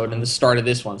episode and the start of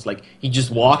this one. It's like, he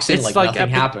just walks in like nothing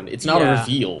happened. It's not a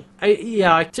reveal.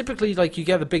 Typically, like, you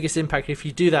get the biggest impact if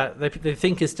you do that. They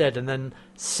think he's dead, and then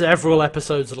several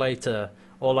episodes later,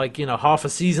 or like, half a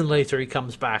season later, he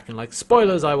comes back, and like,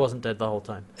 spoilers, I wasn't dead the whole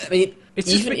time. I mean,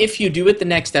 if you do it the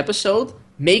next episode,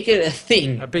 make it a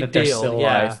thing, a big that they're deal. still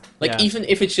alive. Even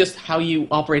if it's just how you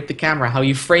operate the camera, how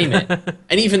you frame it.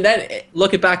 And even then,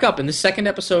 look it back up. In the 2nd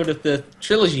episode of the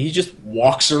trilogy, he just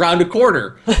walks around a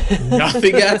corner.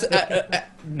 Nothing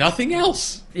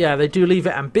else. Yeah, they do leave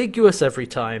it ambiguous every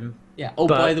time. Yeah. Oh,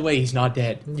 by the way, he's not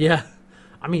dead. Yeah.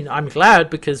 I mean, I'm glad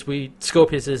because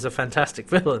Scorpius is a fantastic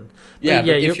villain. But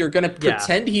if you're going to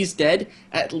pretend he's dead,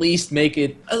 at least make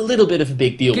it a little bit of a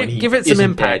big deal when he give it some isn't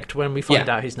impact dead. when we find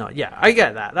out he's not. Yeah, I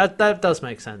get that. That does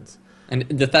make sense. And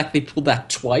the fact they pulled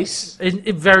that twice in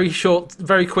very short,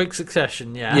 very quick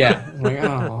succession. Yeah. Yeah. Like,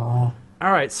 oh.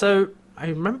 All right. So I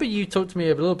remember you talked to me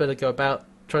a little bit ago about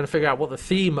trying to figure out what the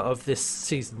theme of this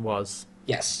season was.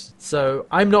 Yes. So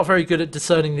I'm not very good at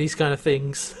discerning these kind of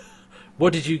things.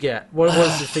 What did you get? What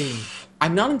was the theme?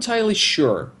 I'm not entirely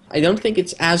sure. I don't think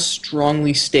it's as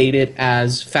strongly stated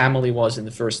as family was in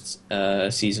the first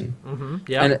season. Mm-hmm.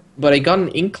 Yeah. But I got an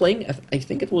inkling. I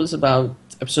think it was about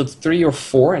episode 3 or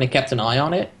 4, and I kept an eye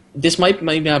on it. This might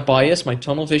be my bias, my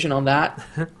tunnel vision on that,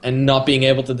 and not being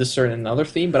able to discern another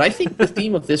theme. But I think the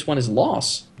theme of this one is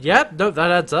loss. Yeah, no, that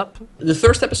adds up. The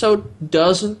first episode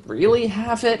doesn't really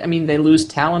have it. I mean, they lose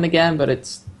Talon again, but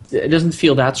it doesn't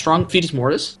feel that strong. Fetus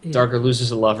Mortis. Darker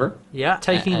loses a lover. Yeah,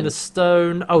 taking the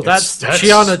stone. Oh, that's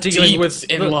Chiana dealing with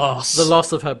the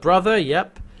loss of her brother.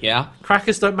 Yep. Yeah.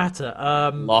 Crackers don't matter.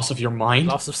 Loss of your mind.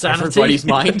 Loss of sanity. Everybody's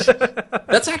mind.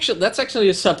 That's actually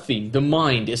a sub-theme. The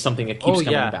mind is something that keeps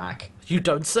coming back. You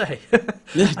don't say.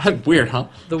 Weird, huh?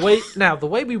 The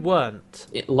way we weren't.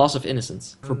 Loss of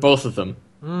innocence for both of them.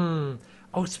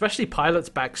 Oh, especially Pilot's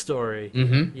backstory.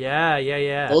 Mm-hmm.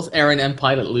 Yeah. Both Aaron and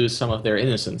Pilot lose some of their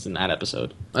innocence in that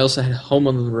episode. I also had Home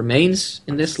on the Remains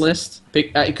in this list.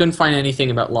 I couldn't find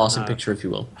anything about loss in picture, if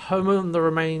you will. Home on the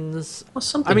Remains. Well,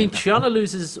 something. I mean, Chiana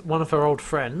loses one of her old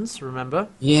friends. Remember?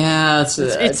 Yeah, it's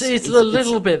a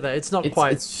little bit there. It's not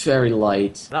quite. It's very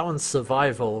light. That one's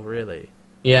survival, really.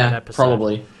 Yeah,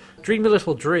 probably. Dream a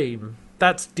Little Dream.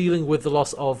 That's dealing with the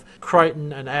loss of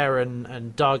Crichton and Aaron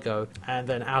and Dargo, and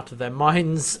then out of their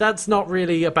minds. That's not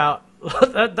really about...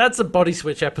 that's a body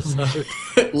switch episode.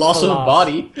 Loss of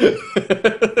body?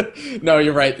 No,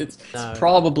 you're right. It's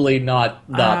probably not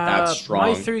that strong.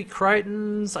 My 3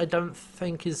 Crichtons, I don't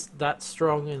think is that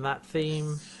strong in that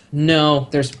theme. No,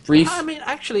 there's brief... I mean,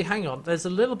 actually, hang on. There's a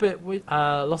little bit with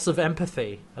loss of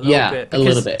empathy. A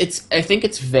little bit. I think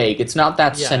it's vague. It's not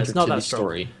that centric to the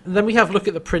story. And then we have Look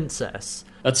at the Princess.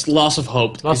 That's loss of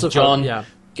hope. Loss of John hope, yeah.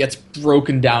 Gets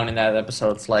broken down in that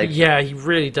episode. It's like... Yeah, he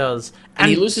really does. And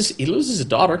he loses a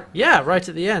daughter. Yeah, right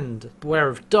at the end. Beware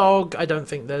of dog. I don't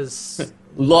think there's...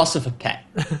 Loss of a pet.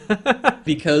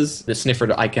 Because the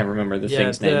sniffer... I can't remember the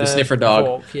thing's name. The sniffer dog.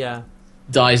 Hawk, yeah.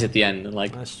 Dies at the end.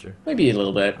 Like, that's true. Maybe a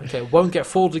little bit. Okay, won't get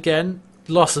fooled again.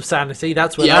 Loss of sanity.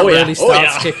 That's where that really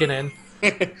starts kicking in.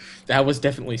 That was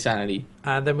definitely sanity.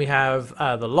 And then we have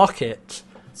the locket.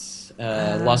 It's,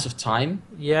 loss of time.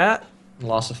 Yeah.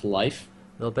 Loss of life.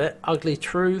 A little bit. Ugly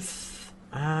Truth.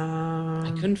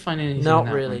 I couldn't find anything. Not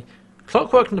really. One.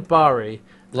 Clockwork Nabari.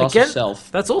 Loss of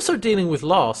self. That's also dealing with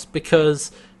loss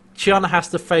because Chiana has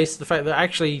to face the fact that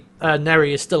actually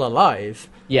Neri is still alive.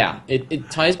 Yeah,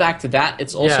 it ties back to that.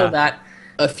 It's also that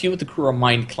a few of the crew are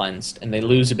mind cleansed and they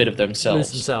lose a bit of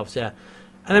themselves. Yeah.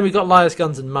 And then we got Liars,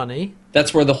 Guns, and Money.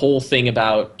 That's where the whole thing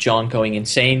about John going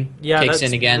insane kicks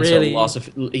in again. Really, so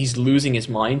he's losing his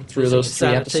mind through those 3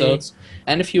 episodes.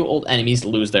 And a few old enemies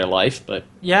lose their life, but...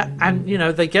 Yeah, and,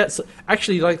 they get...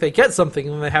 Actually, they get something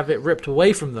and they have it ripped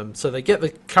away from them. So they get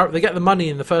the money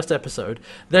in the first episode.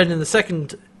 Then in the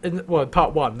second... in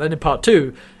part 1. Then in part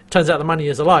 2, it turns out the money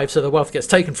is alive, so the wealth gets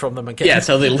taken from them again. Yeah,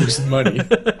 so they lose the money.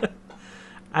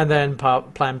 And then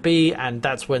Plan B, and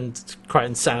that's when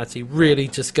Crichton's sanity really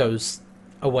just goes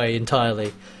away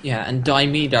entirely. Yeah, and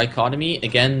Dichotomy,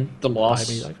 again, the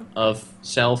loss of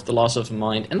self, the loss of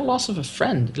mind, and the loss of a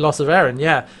friend. The loss of Aaron,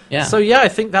 yeah. So I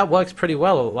think that works pretty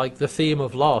well, like the theme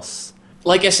of loss.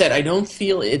 Like I said, I don't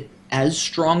feel it as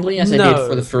strongly as I did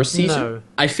for the first season. No.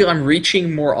 I feel I'm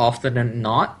reaching more often than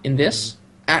not in this.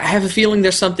 I have a feeling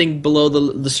there's something below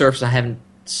the surface I haven't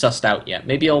sussed out yet.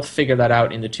 Maybe I'll figure that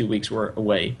out in the 2 weeks we're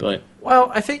away, but...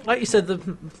 Well, I think, like you said,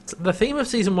 the theme of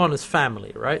season 1 is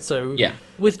family, right? So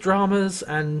with dramas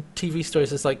and TV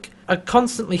stories, it's like a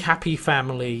constantly happy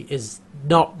family is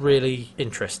not really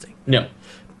interesting. No.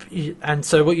 And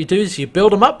so what you do is you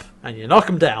build them up and you knock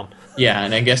them down. Yeah,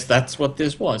 and I guess that's what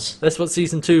this was. That's what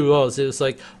season 2 was. It was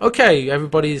like, okay,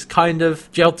 everybody's kind of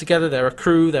gelled together. They're a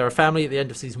crew. They're a family at the end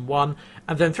of season 1.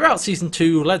 And then throughout season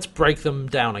 2, let's break them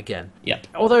down again. Yeah.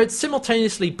 Although it's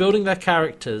simultaneously building their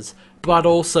characters, but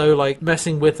also like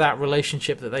messing with that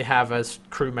relationship that they have as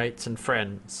crewmates and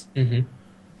friends. Mm-hmm.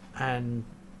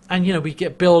 And we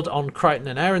get build on Crichton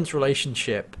and Aaron's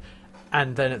relationship,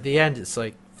 and then at the end it's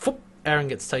like, Aaron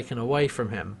gets taken away from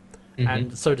him. Mm-hmm.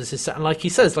 And so does his... And like he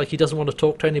says, like he doesn't want to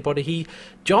talk to anybody.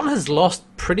 John has lost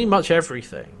pretty much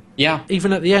everything. Yeah.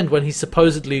 Even at the end, when he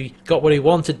supposedly got what he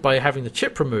wanted by having the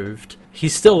chip removed,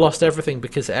 he's still lost everything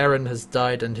because Aaron has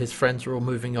died and his friends are all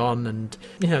moving on. And,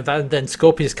 then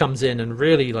Scorpius comes in and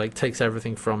really, like, takes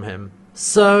everything from him.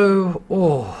 So,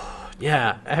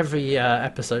 every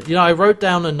episode. I wrote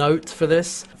down a note for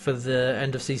this, for the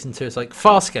end of season 2. It's like,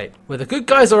 Farscape, where the good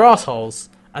guys are assholes,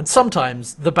 and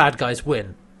sometimes the bad guys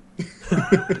win.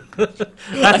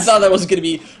 I thought that was going to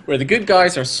be where the good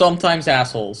guys are sometimes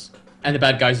assholes and the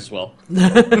bad guys as well. No,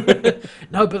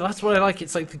 but that's what I like.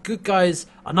 It's like the good guys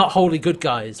are not wholly good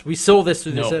guys. We saw this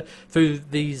through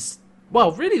these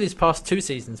past 2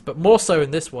 seasons, but more so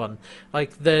in this one.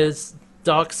 Like there's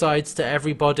dark sides to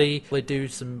everybody. They do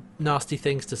some nasty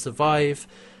things to survive.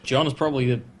 John is probably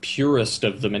the purest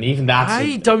of them, and even that's...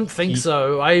 I don't think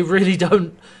so. I really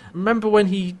don't. Remember when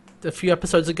a few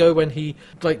episodes ago when he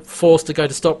forced a guy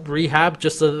to stop rehab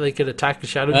just so that they could attack a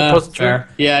shadow depository? Fair.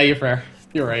 Yeah, you're fair.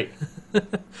 You're right.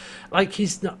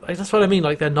 He's not... that's what I mean.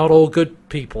 Like, they're not all good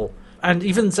people. And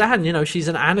even Zan, she's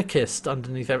an anarchist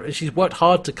underneath everything. She's worked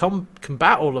hard to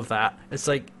combat all of that. It's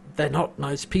like, they're not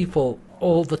nice people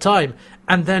all the time.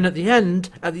 And then at the end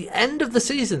of the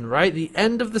season, right? The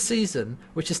end of the season,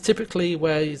 which is typically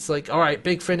where it's like, all right,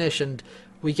 big finish, and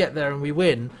we get there and we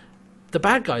win. The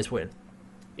bad guys win.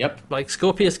 Yep. Like,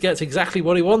 Scorpius gets exactly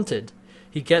what he wanted.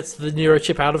 He gets the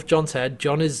neurochip out of John's head.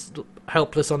 John is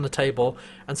helpless on the table,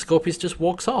 and Scorpius just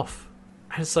walks off.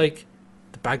 And it's like,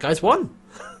 the bad guys won.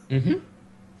 Mm-hmm.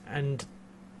 And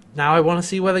now I want to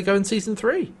see where they go in season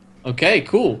 3. Okay,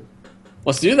 cool.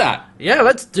 Let's do that. Yeah,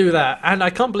 let's do that. And I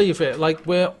can't believe it. Like,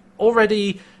 we're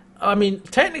already...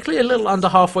 technically a little under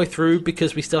halfway through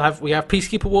because we have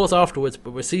Peacekeeper Wars afterwards,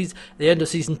 but we're the end of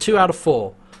season 2 out of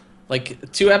 4.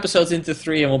 Like 2 episodes into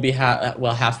 3 and we'll be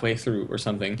halfway through or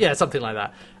something. Yeah, something like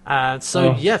that.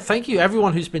 Thank you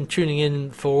everyone who's been tuning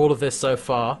in for all of this so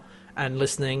far and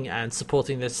listening and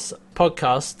supporting this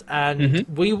podcast. And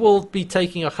we will be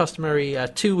taking our customary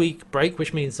 2-week break,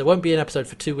 which means there won't be an episode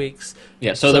for 2 weeks.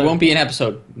 Yeah, so there won't be an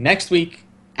episode next week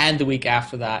and the week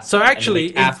after that. So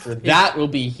actually, we'll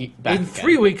be back in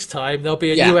 3 weeks' time. There'll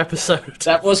be a new episode.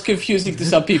 That was confusing to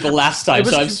some people last time,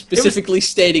 so I'm specifically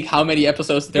stating how many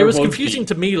episodes there won't be. It was confusing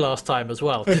to me last time as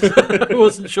well. I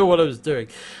wasn't sure what I was doing.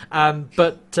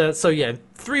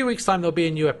 3 weeks' time there'll be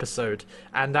a new episode,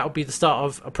 and that will be the start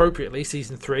of, appropriately,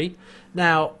 season 3.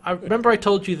 Now, I remember I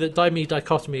told you that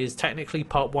Dichotomy is technically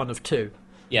part 1 of 2.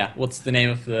 Yeah, what's the name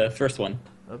of the first one?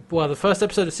 Well, the first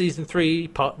episode of season 3,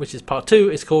 which is part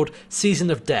 2, is called Season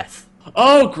of Death.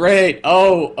 Oh, great!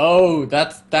 Oh,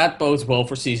 that bodes well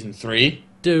for season 3.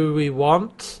 Do we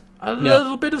want a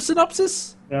little bit of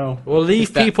synopsis? No. We'll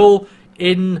leave people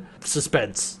in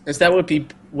suspense. Because that would be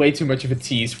way too much of a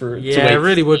tease for... Yeah, it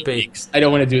really would be. Weeks. I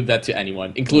don't want to do that to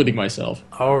anyone, including myself.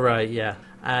 All right, yeah.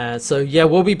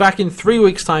 We'll be back in 3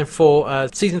 weeks' time for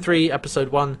season 3, episode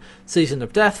 1, Season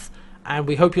of Death. And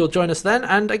we hope you'll join us then.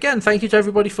 And again, thank you to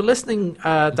everybody for listening.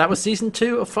 That was season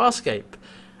 2 of Farscape.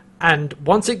 And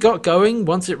once it got going,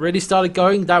 once it really started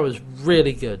going, that was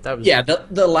really good. That was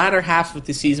the latter half of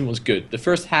the season was good. The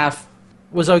first half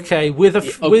was okay was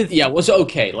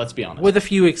okay. Let's be honest, with a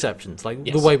few exceptions, like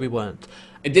the way we weren't.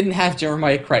 It didn't have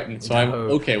Jeremiah Crichton, so I'm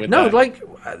okay with that. No, like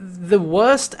the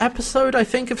worst episode I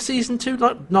think of season 2,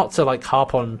 not to like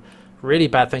harp on really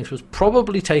bad things, was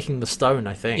probably Taking the Stone.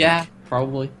 I think. Yeah,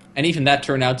 probably, and even that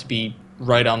turned out to be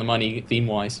right on the money theme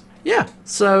wise. Yeah.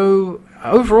 So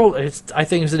overall, I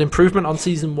think it's an improvement on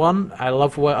season 1. I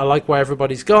like where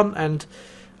everybody's gone, and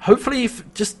hopefully, if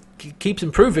it just keeps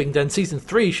improving, then season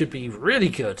 3 should be really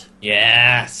good.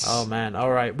 Yes. Oh man. All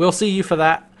right. We'll see you for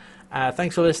that.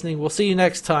 Thanks for listening. We'll see you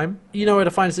next time. You know where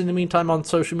to find us in the meantime on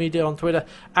social media, on Twitter,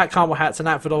 at Cartwheel Hats and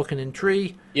at Vidalkin in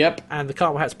Tree. Yep. And the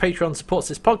Cartwheel Hats Patreon supports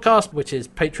this podcast, which is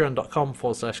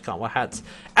patreon.com/Cartwheel Hats.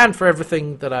 And for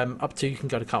everything that I'm up to, you can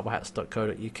go to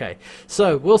cartwheelhats.co.uk.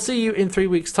 So we'll see you in 3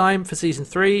 weeks' time for season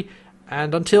 3.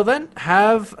 And until then,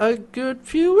 have a good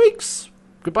few weeks.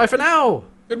 Goodbye for now.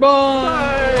 Goodbye.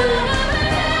 Bye.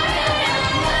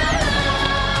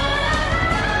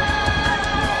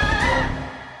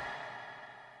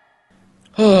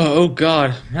 Oh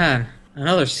God, man.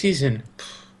 Another season.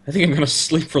 I think I'm going to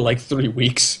sleep for like 3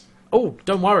 weeks. Oh,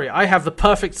 don't worry. I have the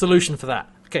perfect solution for that.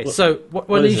 Okay, so what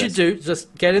I need you to do is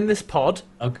just get in this pod.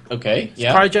 Okay,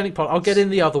 yeah. Cryogenic pod. I'll get in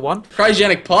the other one.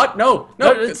 Cryogenic pod? No.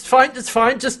 It's fine. It's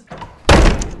fine. Just...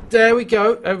 There we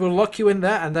go. We'll lock you in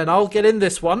there, and then I'll get in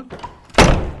this one.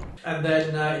 And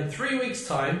then in 3 weeks'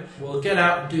 time, we'll get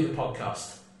out and do the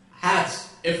podcast. Hats,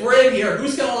 if we're in here,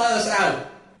 who's going to let us out?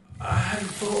 I hadn't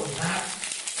thought of that.